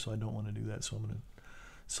shadow on here, so I don't want to do that. So I'm going to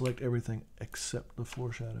select everything except the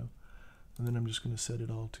floor shadow. And then I'm just going to set it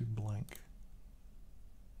all to blank.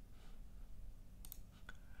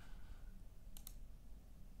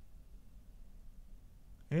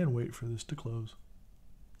 And wait for this to close.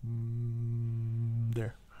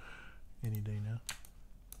 There. Any day now.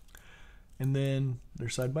 And then they're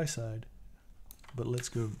side by side. But let's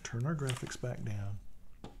go turn our graphics back down.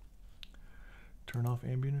 Turn off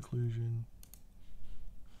ambient occlusion.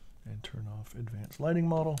 And turn off advanced lighting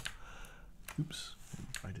model. Oops,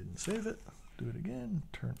 I didn't save it. Do it again.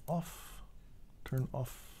 Turn off. Turn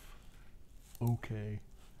off. Okay.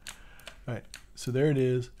 All right, so there it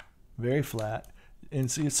is. Very flat.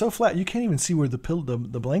 And see, it's so flat you can't even see where the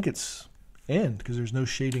blankets end because there's no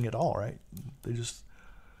shading at all, right?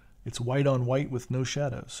 It's white on white with no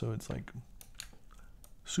shadows, so it's like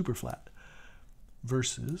super flat.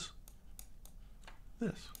 Versus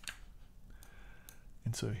this.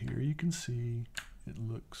 And so here you can see it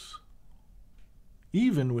looks,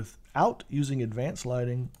 even without using advanced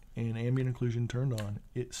lighting and ambient occlusion turned on,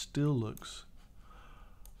 it still looks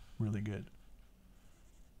really good.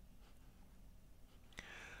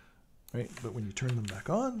 Right? But when you turn them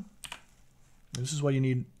back on, this is why you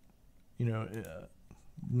need, you know,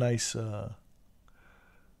 nice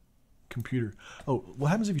computer. Oh, what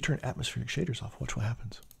happens if you turn atmospheric shaders off? Watch what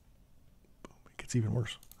happens. It gets even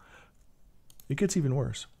worse. It gets even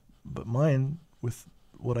worse. But mine, with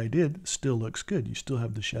what I did, still looks good. You still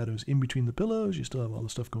have the shadows in between the pillows. You still have all the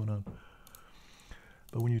stuff going on.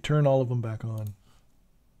 But when you turn all of them back on,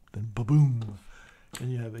 then ba-boom,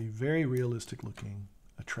 and you have a very realistic looking,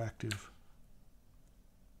 attractive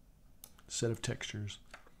set of textures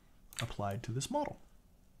applied to this model.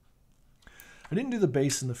 I didn't do the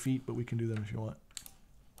base and the feet, but we can do them if you want.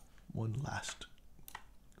 One last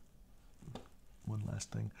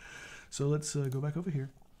thing. So let's go back over here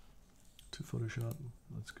to Photoshop.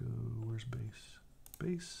 Let's go, where's base?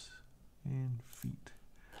 Base and feet.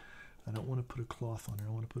 I don't want to put a cloth on there.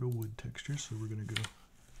 I want to put a wood texture, so we're going to go.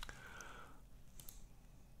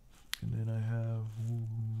 And then I have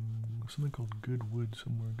something called good wood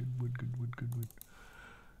somewhere. Good wood.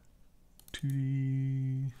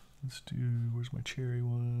 2D. Let's do, where's my cherry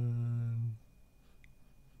one?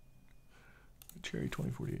 Cherry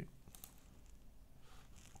 2048.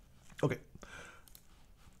 Okay.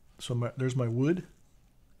 So there's my wood,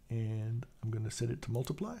 and I'm going to set it to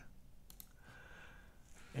multiply.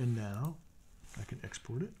 And now I can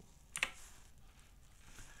export it.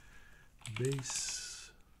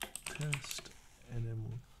 Base, test, and then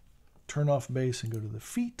we'll turn off base and go to the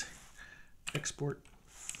feet. Export,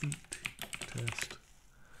 feet, test,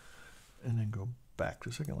 and then go back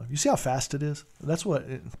to Second Life. You see how fast it is? That's what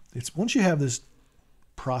it's. Once you have this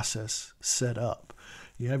process set up,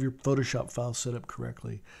 you have your Photoshop file set up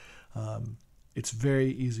correctly, it's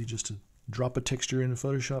very easy just to drop a texture into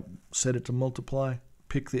Photoshop, set it to multiply,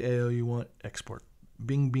 pick the AO you want, export.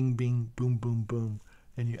 Bing, bing, bing, boom, boom, boom,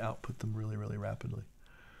 and you output them really, really rapidly.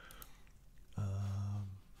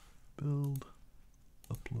 Build,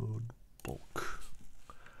 upload, bulk.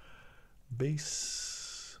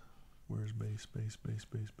 Base, where's base,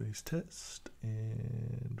 test,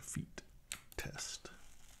 and feet, test.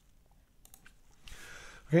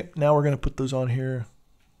 Okay, now we're going to put those on here.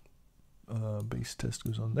 Base test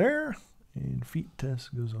goes on there, and feet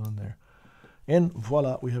test goes on there. And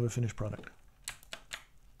voila, we have a finished product.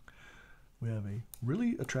 We have a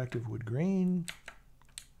really attractive wood grain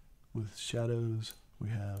with shadows. We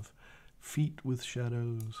have feet with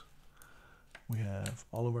shadows. We have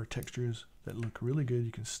all of our textures that look really good.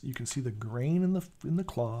 You can see the grain in the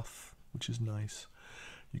cloth, which is nice.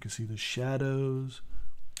 You can see the shadows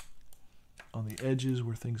on the edges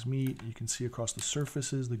where things meet. You can see across the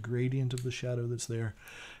surfaces the gradient of the shadow that's there,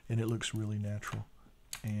 and it looks really natural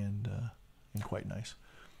and quite nice.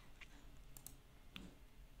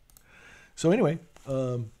 So anyway,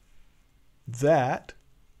 that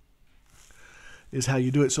is how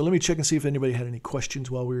you do it. So let me check and see if anybody had any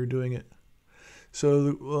questions while we were doing it.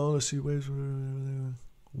 So, well, let's see,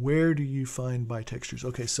 where do you find bitextures?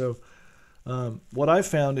 Okay, so what I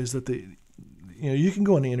found is that you can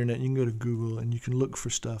go on the internet, you can go to Google, and you can look for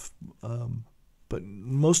stuff, but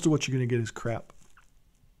most of what you're going to get is crap.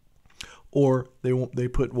 Or they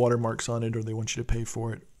put watermarks on it, or they want you to pay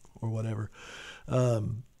for it, or whatever.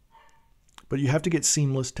 But you have to get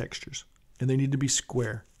seamless textures, and they need to be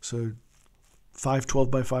square. So 512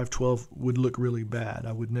 by 512 would look really bad.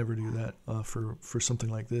 I would never do that for something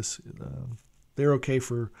like this. They're okay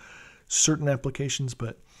for certain applications,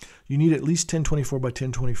 but you need at least 1024 by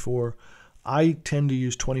 1024. I tend to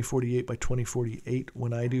use 2048 by 2048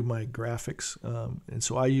 when I do my graphics, and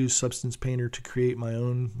so I use Substance Painter to create my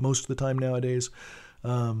own most of the time nowadays.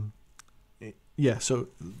 Yeah, so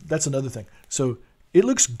that's another thing. So it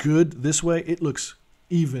looks good this way. It looks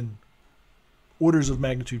even orders of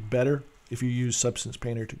magnitude better if you use Substance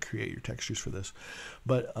Painter to create your textures for this.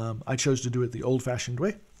 But I chose to do it the old-fashioned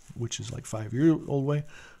way, which is like 5-year-old way,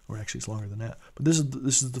 or actually it's longer than that. But this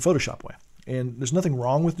is the Photoshop way. And there's nothing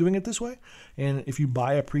wrong with doing it this way. And if you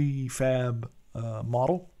buy a prefab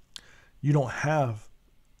model, you don't have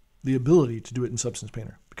the ability to do it in Substance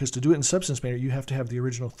Painter. Because to do it in Substance Painter, you have to have the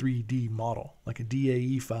original 3D model, like a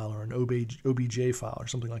DAE file or an OBJ file or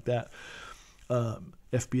something like that,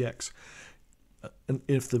 FBX. and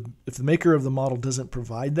if the maker of the model doesn't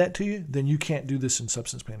provide that to you, then you can't do this in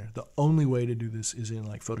Substance Painter. The only way to do this is in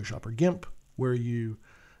like Photoshop or GIMP, where you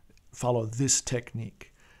follow this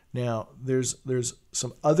technique. Now, there's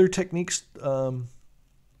some other techniques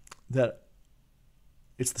that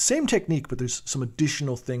it's the same technique, but there's some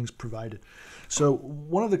additional things provided. So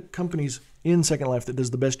one of the companies in Second Life that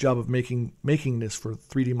does the best job of making this for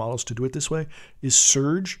 3D models to do it this way is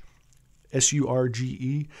Surge,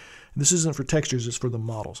 S-U-R-G-E. This isn't for textures, it's for the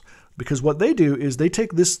models. Because what they do is they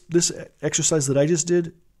take this exercise that I just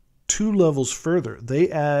did 2 levels further. They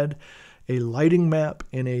add a lighting map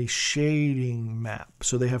and a shading map.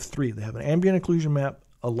 So they have 3. They have an ambient occlusion map,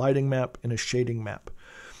 a lighting map, and a shading map.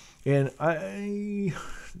 And I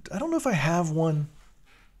don't know if I have one.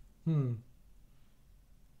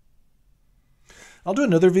 I'll do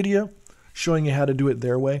another video showing you how to do it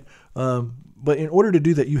their way. But in order to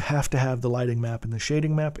do that, you have to have the lighting map and the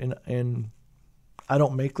shading map, and I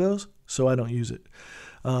don't make those, so I don't use it.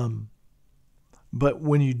 But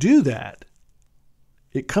when you do that,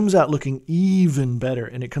 it comes out looking even better,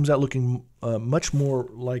 and it comes out looking much more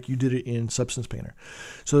like you did it in Substance Painter.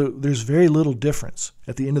 So there's very little difference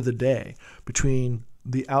at the end of the day between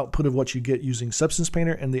the output of what you get using Substance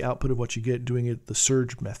Painter and the output of what you get doing it the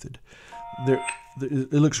Surge method.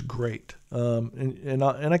 It looks great, and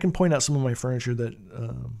I can point out some of my furniture that,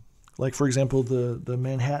 like for example, the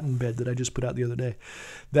Manhattan bed that I just put out the other day.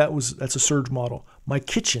 That's a Surge model. My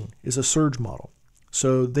kitchen is a Surge model.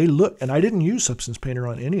 So they look, and I didn't use Substance Painter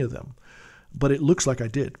on any of them, but it looks like I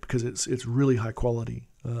did because it's really high quality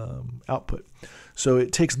output. So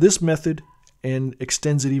it takes this method and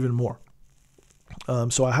extends it even more.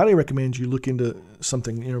 So I highly recommend you look into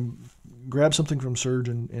something, grab something from Surge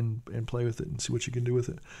and play with it and see what you can do with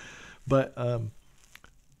it. But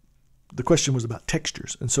the question was about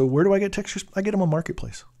textures. And so where do I get textures? I get them on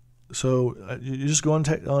Marketplace. So you just go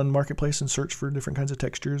on Marketplace and search for different kinds of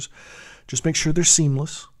textures. Just make sure they're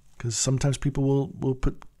seamless, because sometimes people will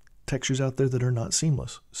put textures out there that are not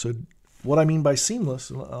seamless. So what I mean by seamless,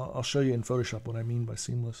 I'll show you in Photoshop what I mean by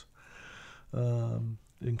seamless,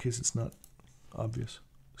 in case it's not obvious.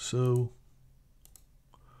 So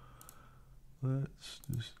let's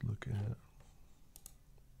just look at it.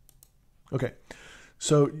 Okay.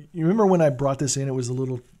 So you remember when I brought this in, it was a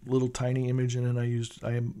little tiny image, and then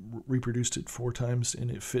I reproduced it 4 times and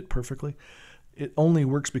it fit perfectly. It only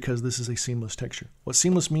works because this is a seamless texture. What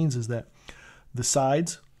seamless means is that the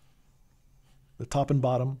sides, the top and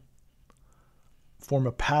bottom, form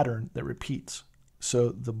a pattern that repeats. So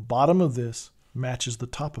the bottom of this matches the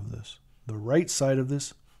top of this. The right side of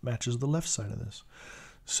this matches the left side of this.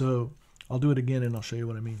 So I'll do it again and I'll show you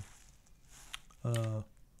what I mean. I'll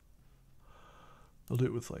do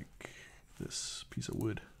it with like this piece of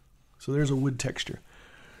wood. So there's a wood texture.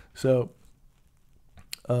 So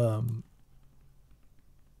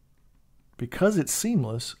because it's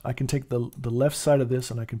seamless, I can take the left side of this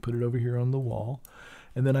and I can put it over here on the wall,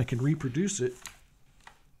 and then I can reproduce it.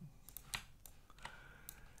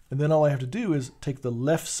 And then all I have to do is take the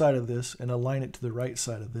left side of this and align it to the right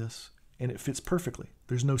side of this, and it fits perfectly.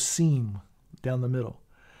 There's no seam down the middle.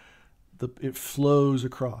 It flows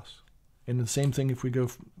across. And the same thing if we go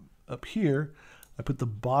up here, I put the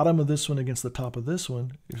bottom of this one against the top of this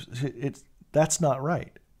one. That's not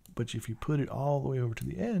right. But if you put it all the way over to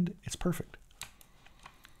the end, it's perfect.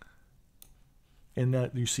 And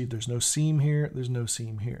that you see there's no seam here, there's no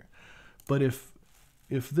seam here. But if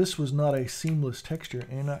this was not a seamless texture,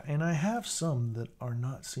 and I have some that are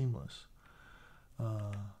not seamless.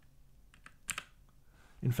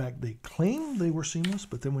 In fact, they claim they were seamless,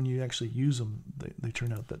 but then when you actually use them, they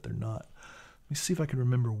turn out that they're not. Let me see if I can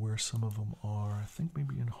remember where some of them are. I think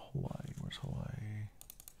maybe in Hawaii. Where's Hawaii?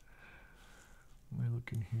 Let me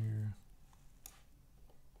look in here.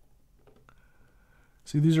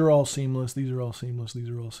 See, these are all seamless. These are all seamless. These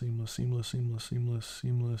are all seamless. Seamless, seamless, seamless,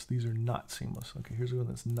 seamless. These are not seamless. Okay, here's one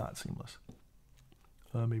that's not seamless.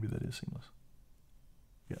 Maybe that is seamless.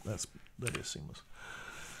 Yeah, that is seamless.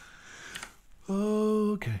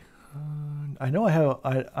 Okay. I know I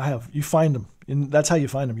have. You find them, and that's how you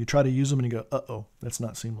find them. You try to use them, and you go, "Uh-oh, that's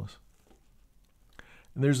not seamless."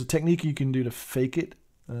 And there's a technique you can do to fake it.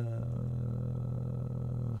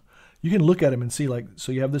 You can look at them and see, like,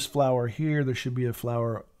 so you have this flower here. There should be a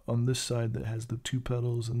flower on this side that has the 2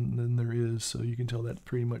 petals, and then there is. So you can tell that's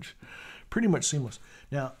pretty much seamless.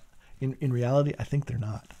 Now, in reality, I think they're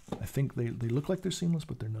not. I think they look like they're seamless,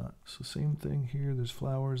 but they're not. So same thing here. There's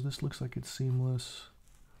flowers. This looks like it's seamless.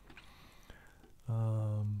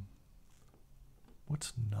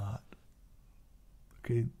 What's not?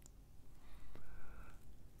 Okay.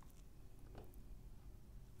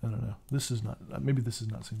 I don't know. This is not, maybe this is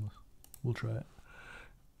not seamless. We'll try it.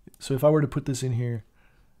 So if I were to put this in here,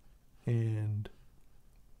 and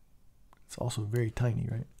it's also very tiny,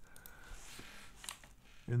 right?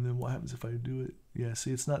 And then what happens if I do it? Yeah,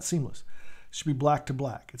 see, it's not seamless. It should be black to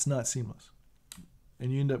black. It's not seamless.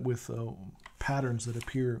 And you end up with patterns that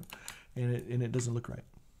appear, and it doesn't look right.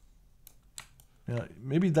 Now,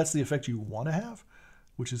 maybe that's the effect you want to have,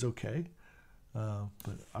 which is okay.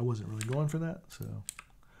 But I wasn't really going for that, so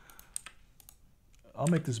I'll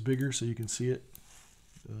make this bigger so you can see it.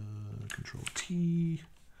 Control T,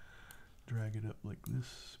 drag it up like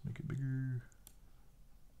this, make it bigger.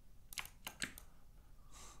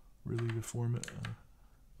 Really deform it.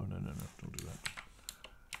 Oh, no, don't do that.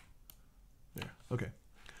 There, okay.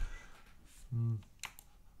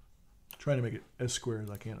 Trying to make it as square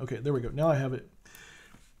as I can. Okay, there we go. Now I have it.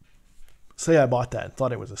 Say I bought that and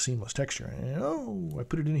thought it was a seamless texture. And oh, I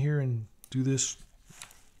put it in here and do this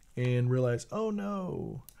and realize, oh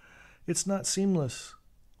no, it's not seamless.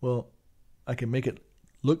 Well, I can make it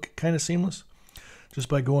look kind of seamless just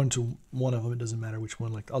by going to one of them. It doesn't matter which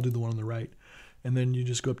one. Like I'll do the one on the right. And then you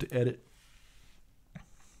just go up to Edit,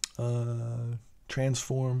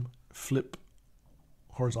 Transform, Flip,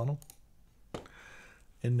 Horizontal.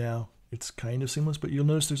 And now it's kind of seamless, but you'll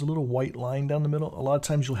notice there's a little white line down the middle. A lot of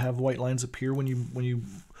times you'll have white lines appear when you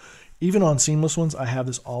even on seamless ones, I have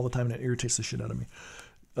this all the time and it irritates the shit out of me.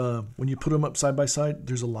 When you put them up side by side,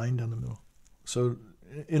 there's a line down the middle. So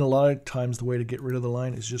in a lot of times, the way to get rid of the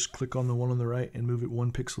line is just click on the one on the right and move it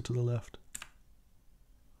 1 pixel to the left.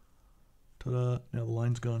 Ta-da, now the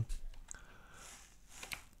line's gone.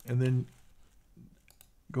 And then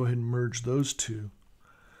go ahead and merge those two.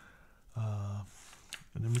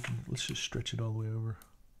 And then let's just stretch it all the way over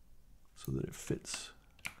so that it fits.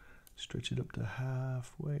 Stretch it up to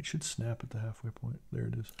halfway. It should snap at the halfway point. There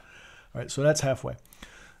it is. All right, so that's halfway.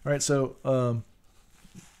 All right, so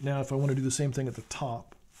now if I want to do the same thing at the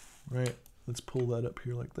top, right, let's pull that up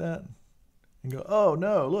here like that and go, oh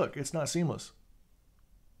no, look, it's not seamless.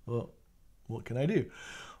 Well, what can I do?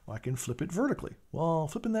 Well, I can flip it vertically. Well,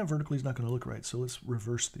 flipping that vertically is not going to look right, so let's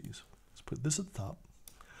reverse these. Let's put this at the top,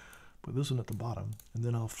 put this one at the bottom, and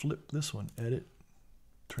then I'll flip this one, Edit,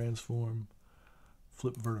 Transform,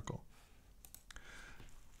 Flip Vertical.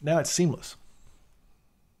 Now it's seamless.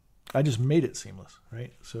 I just made it seamless,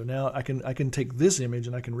 right? So now I can take this image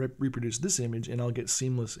and I can reproduce this image, and I'll get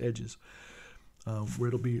seamless edges where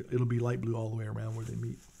it'll be light blue all the way around where they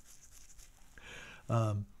meet.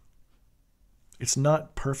 It's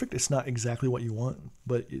not perfect. It's not exactly what you want,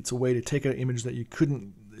 but it's a way to take an image that you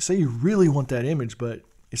couldn't say you really want that image, but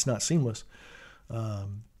it's not seamless.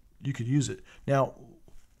 You could use it now,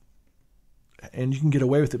 and you can get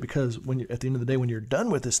away with it because when at the end of the day, when you're done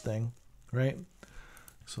with this thing, right?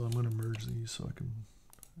 So I'm going to merge these so I can,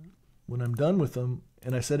 when I'm done with them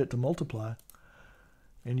and I set it to multiply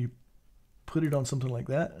and you put it on something like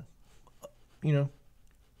that, you know,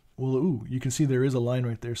 well, ooh, you can see there is a line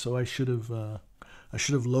right there. So I should have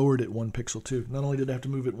lowered it 1 pixel too. Not only did I have to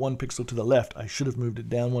move it 1 pixel to the left, I should have moved it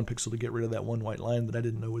down 1 pixel to get rid of that one white line that I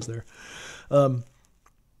didn't know was there.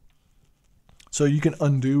 So you can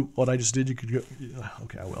undo what I just did. You could go,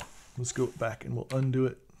 okay, I will. Let's go back and we'll undo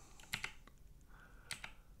it.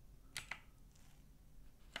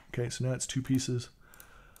 Okay, so now it's 2 pieces.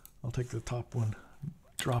 I'll take the top one,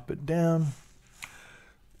 drop it down,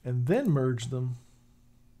 and then merge them.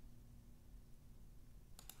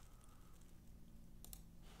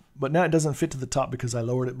 But now it doesn't fit to the top because I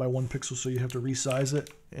lowered it by 1 pixel, so you have to resize it.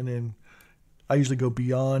 And then I usually go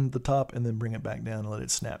beyond the top and then bring it back down and let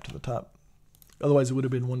it snap to the top. Otherwise, it would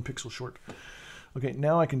have been 1 pixel short. Okay,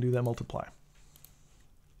 now I can do that multiply.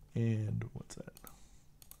 And what's that?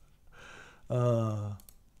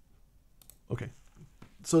 Okay,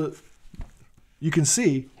 so you can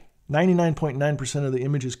see 99.9% of the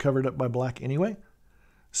image is covered up by black anyway,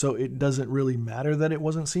 so it doesn't really matter that it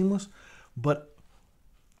wasn't seamless, but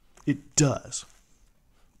it does,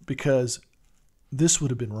 because this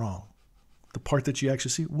would have been wrong. The part that you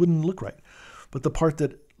actually see wouldn't look right, but the part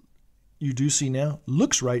that you do see now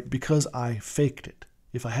looks right because I faked it.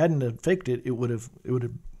 If I hadn't have faked it, it wouldn't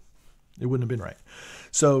have been right.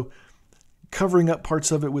 So covering up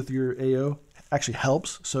parts of it with your AO actually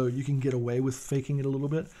helps, so you can get away with faking it a little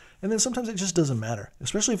bit. And then sometimes it just doesn't matter,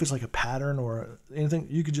 especially if it's like a pattern or anything.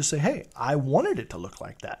 You could just say, hey, I wanted it to look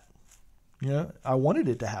like that. You know, I wanted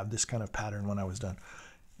it to have this kind of pattern when I was done.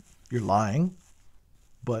 You're lying,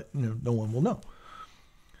 but you know, no one will know.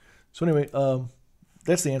 So anyway,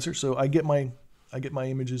 that's the answer. So I get my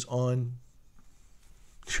images on.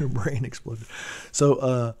 Your brain exploded.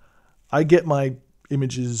 So I get my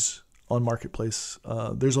images on Marketplace.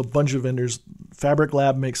 There's a bunch of vendors. Fabric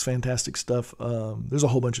Lab makes fantastic stuff. There's a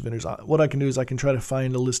whole bunch of vendors. What I can do is I can try to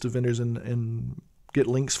find a list of vendors and get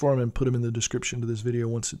links for them and put them in the description to this video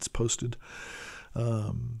once it's posted.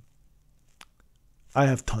 I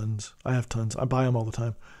have tons. I buy them all the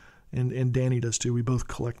time. And Danny does too. We both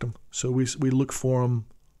collect them. So we look for them,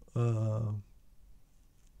 and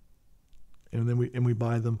then we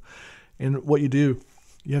buy them. And what you do,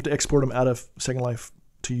 you have to export them out of Second Life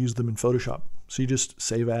to use them in Photoshop. So you just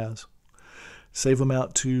save them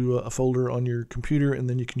out to a folder on your computer, and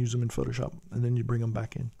then you can use them in Photoshop, and then you bring them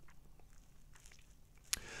back in.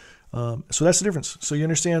 So that's the difference. So you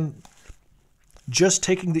understand, just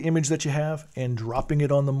taking the image that you have and dropping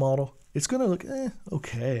it on the model, it's going to look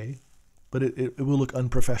okay, but it will look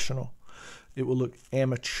unprofessional. It will look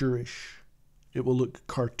amateurish. It will look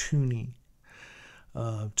cartoony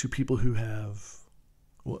to people who have,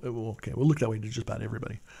 well, okay, we'll look that way to just about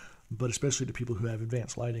everybody, but especially to people who have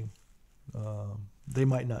advanced lighting. They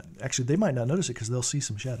might not notice it because they'll see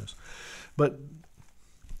some shadows. But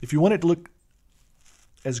if you want it to look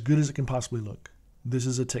as good as it can possibly look, this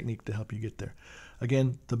is a technique to help you get there.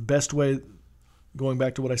 Again, the best way, going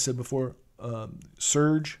back to what I said before,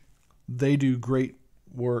 Surge, they do great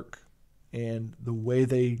work, and the way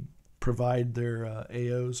they provide their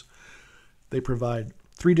AOs, they provide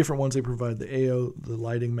 3 different ones. They provide the AO, the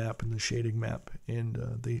lighting map, and the shading map, and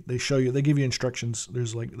they show you, they give you instructions. They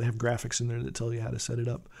have graphics in there that tell you how to set it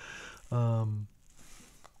up.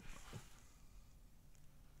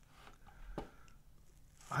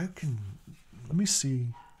 Let me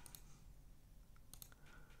see.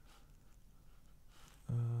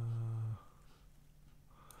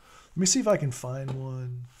 Let me see if I can find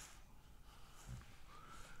one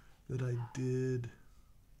that I did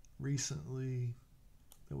recently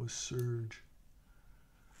that was Surge.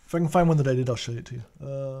 If I can find one that I did, I'll show it to you.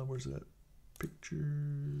 Where's that? Pictures.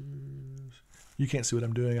 You can't see what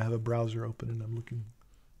I'm doing. I have a browser open and I'm looking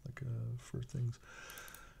for things.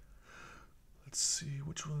 Let's see,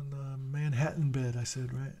 which one? Manhattan bed, I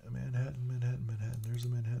said, right? Manhattan. There's the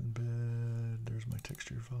Manhattan bed. There's my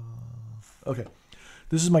texture file. Okay,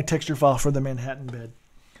 this is my texture file for the Manhattan bed.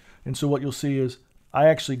 And so what you'll see is I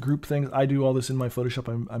actually group things. I do all this in my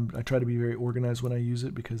Photoshop. I try to be very organized when I use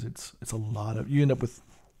it because it's a lot of, you end up with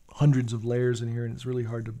hundreds of layers in here and it's really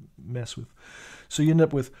hard to mess with. So you end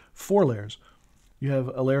up with 4 layers. You have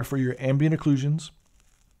a layer for your ambient occlusions,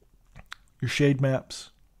 your shade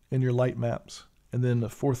maps, and your light maps. And then the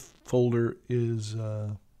 4th folder is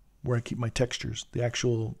where I keep my textures. The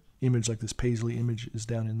actual image, like this paisley image, is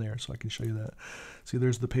down in there, so I can show you that. See,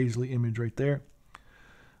 there's the paisley image right there.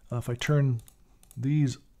 If I turn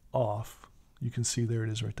these off, you can see there it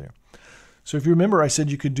is right there. So if you remember, I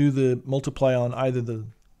said you could do the multiply on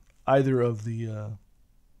either of the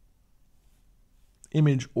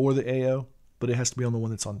image or the AO, but it has to be on the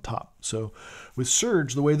one that's on top. So with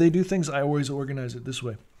Surge, the way they do things, I always organize it this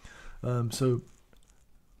way. So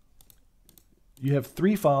you have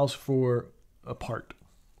 3 files for a part.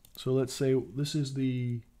 So let's say this is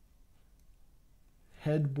the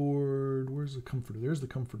headboard. Where's the comforter? There's the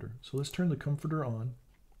comforter. So let's turn the comforter on.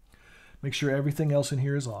 Make sure everything else in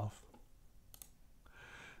here is off.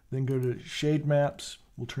 Then go to shade maps.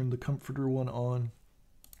 We'll turn the comforter one on.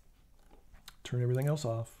 Turn everything else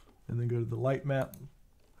off. And then go to the light map.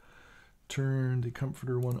 Turn the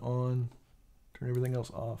comforter one on. Turn everything else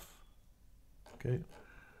off. Okay.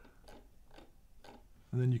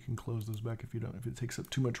 And then you can close those back if it takes up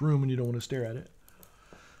too much room and you don't want to stare at it.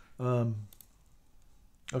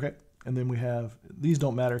 Okay. And then we have, these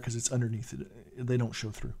don't matter because it's underneath it. They don't show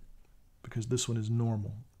through because this one is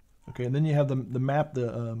normal. Okay. And then you have the map,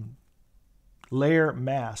 the layer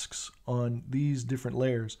masks on these different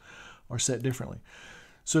layers are set differently.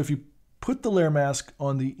 So if you put the layer mask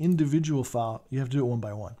on the individual file, you have to do it one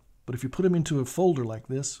by one. But if you put them into a folder like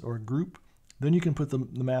this or a group, then you can put the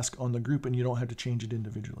mask on the group and you don't have to change it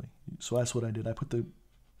individually. So that's what I did. I put the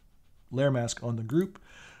layer mask on the group,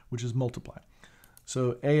 which is multiply.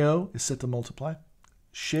 So AO is set to multiply,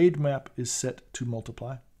 shade map is set to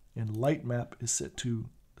multiply, and light map is set to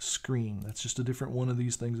screen. That's just a different one of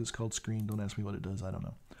these things. It's called screen. Don't ask me what it does. I don't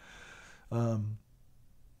know.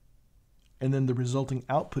 And then the resulting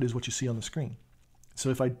output is what you see on the screen. So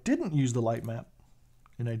if I didn't use the light map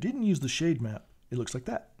and I didn't use the shade map, it looks like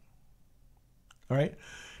that. All right.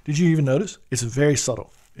 Did you even notice? It's very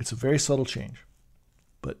subtle. It's a very subtle change.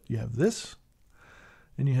 But you have this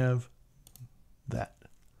and you have that.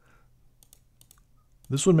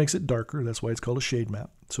 This one makes it darker. That's why it's called a shade map.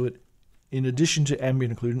 So it, in addition to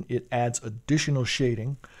ambient occlusion, it adds additional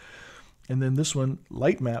shading. And then this one,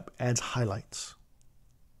 light map, adds highlights.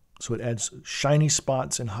 So it adds shiny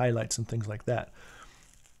spots and highlights and things like that,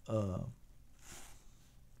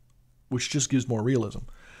 which just gives more realism.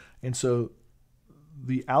 And so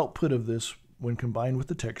the output of this, when combined with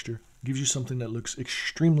the texture, gives you something that looks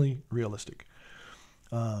extremely realistic.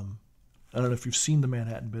 I don't know if you've seen the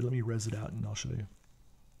Manhattan bed. Let me res it out and I'll show you.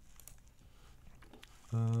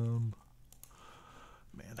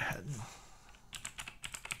 Manhattan.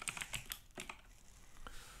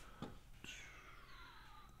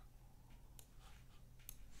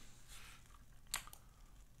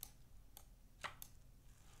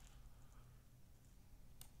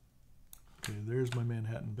 Okay, there's my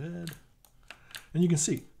Manhattan bed. And you can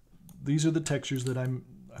see, these are the textures that I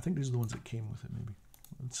think these are the ones that came with it, maybe.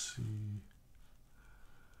 Let's see.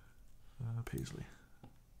 Paisley.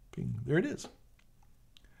 Ping. There it is.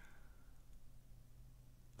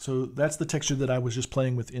 So that's the texture that I was just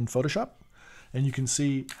playing with in Photoshop. And you can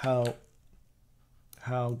see how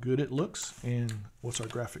good it looks. And what's our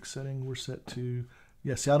graphics setting? We're set to,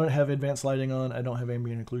 yeah, see, I don't have advanced lighting on. I don't have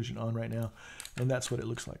ambient occlusion on right now. And that's what it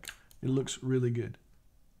looks like. It looks really good.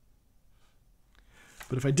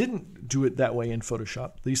 But if I didn't do it that way in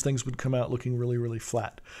Photoshop, these things would come out looking really, really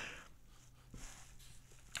flat.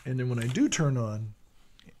 And then when I do turn on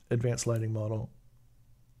advanced lighting model,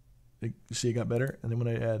 you see it got better. And then when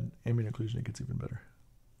I add ambient occlusion, it gets even better.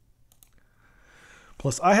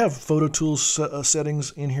 Plus, I have Photo Tools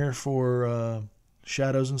settings in here for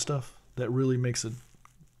shadows and stuff that really makes an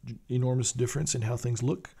enormous difference in how things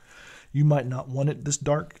look. You might not want it this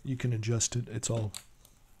dark. You can adjust it. It's all,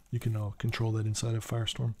 you can control that inside of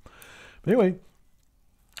Firestorm. But anyway,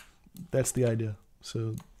 that's the idea.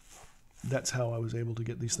 So that's how I was able to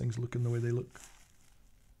get these things looking the way they look.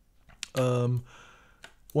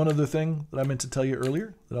 One other thing that I meant to tell you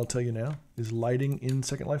earlier that I'll tell you now is lighting in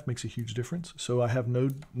Second Life makes a huge difference. So I have no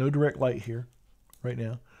direct light here right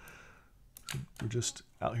now. We're just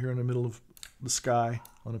out here in the middle of the sky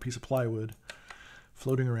on a piece of plywood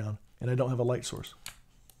floating around, and I don't have a light source.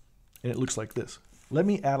 And it looks like this. Let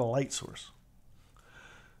me add a light source.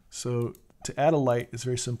 So to add a light is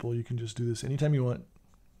very simple. You can just do this anytime you want.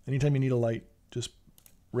 Anytime you need a light, just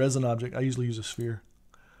res an object. I usually use a sphere.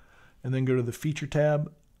 And then go to the Feature tab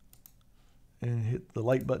and hit the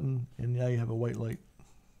light button, and now you have a white light.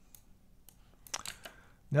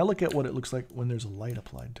 Now look at what it looks like when there's a light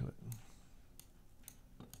applied to it.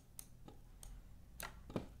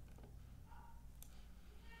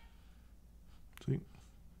 Sweet.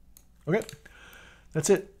 Okay,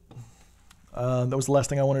 that's it. That was the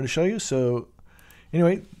last thing I wanted to show you. So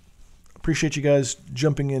anyway, appreciate you guys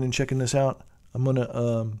jumping in and checking this out. I'm going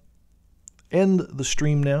to end the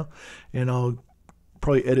stream now, and I'll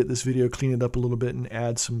probably edit this video, clean it up a little bit, and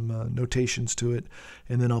add some notations to it,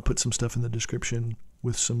 and then I'll put some stuff in the description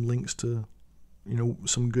with some links to, you know,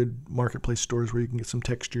 some good marketplace stores where you can get some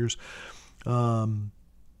textures.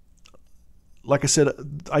 Like I said,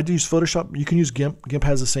 I do use Photoshop. You can use GIMP. GIMP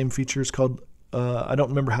has the same feature. It's called, I don't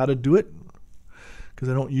remember how to do it because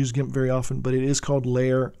I don't use GIMP very often, but it is called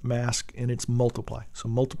Layer Mask, and it's Multiply. So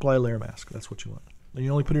Multiply Layer Mask. That's what you want. And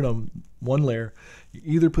you only put it on one layer. You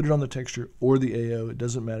either put it on the texture or the AO. It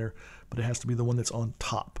doesn't matter, but it has to be the one that's on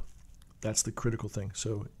top. That's the critical thing.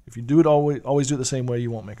 So if you do it always do it the same way, you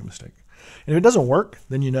won't make a mistake. And if it doesn't work,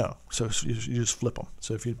 then you know. So you just flip them.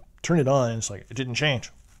 So if you turn it on and it's like, it didn't change,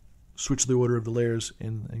 switch the order of the layers,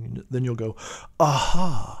 and then you'll go,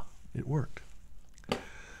 aha, it worked.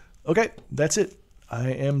 Okay, that's it.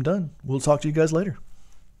 I am done. We'll talk to you guys later.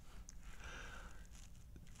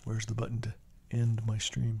 Where's the button to end my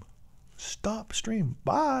stream? Stop stream.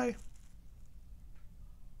 Bye.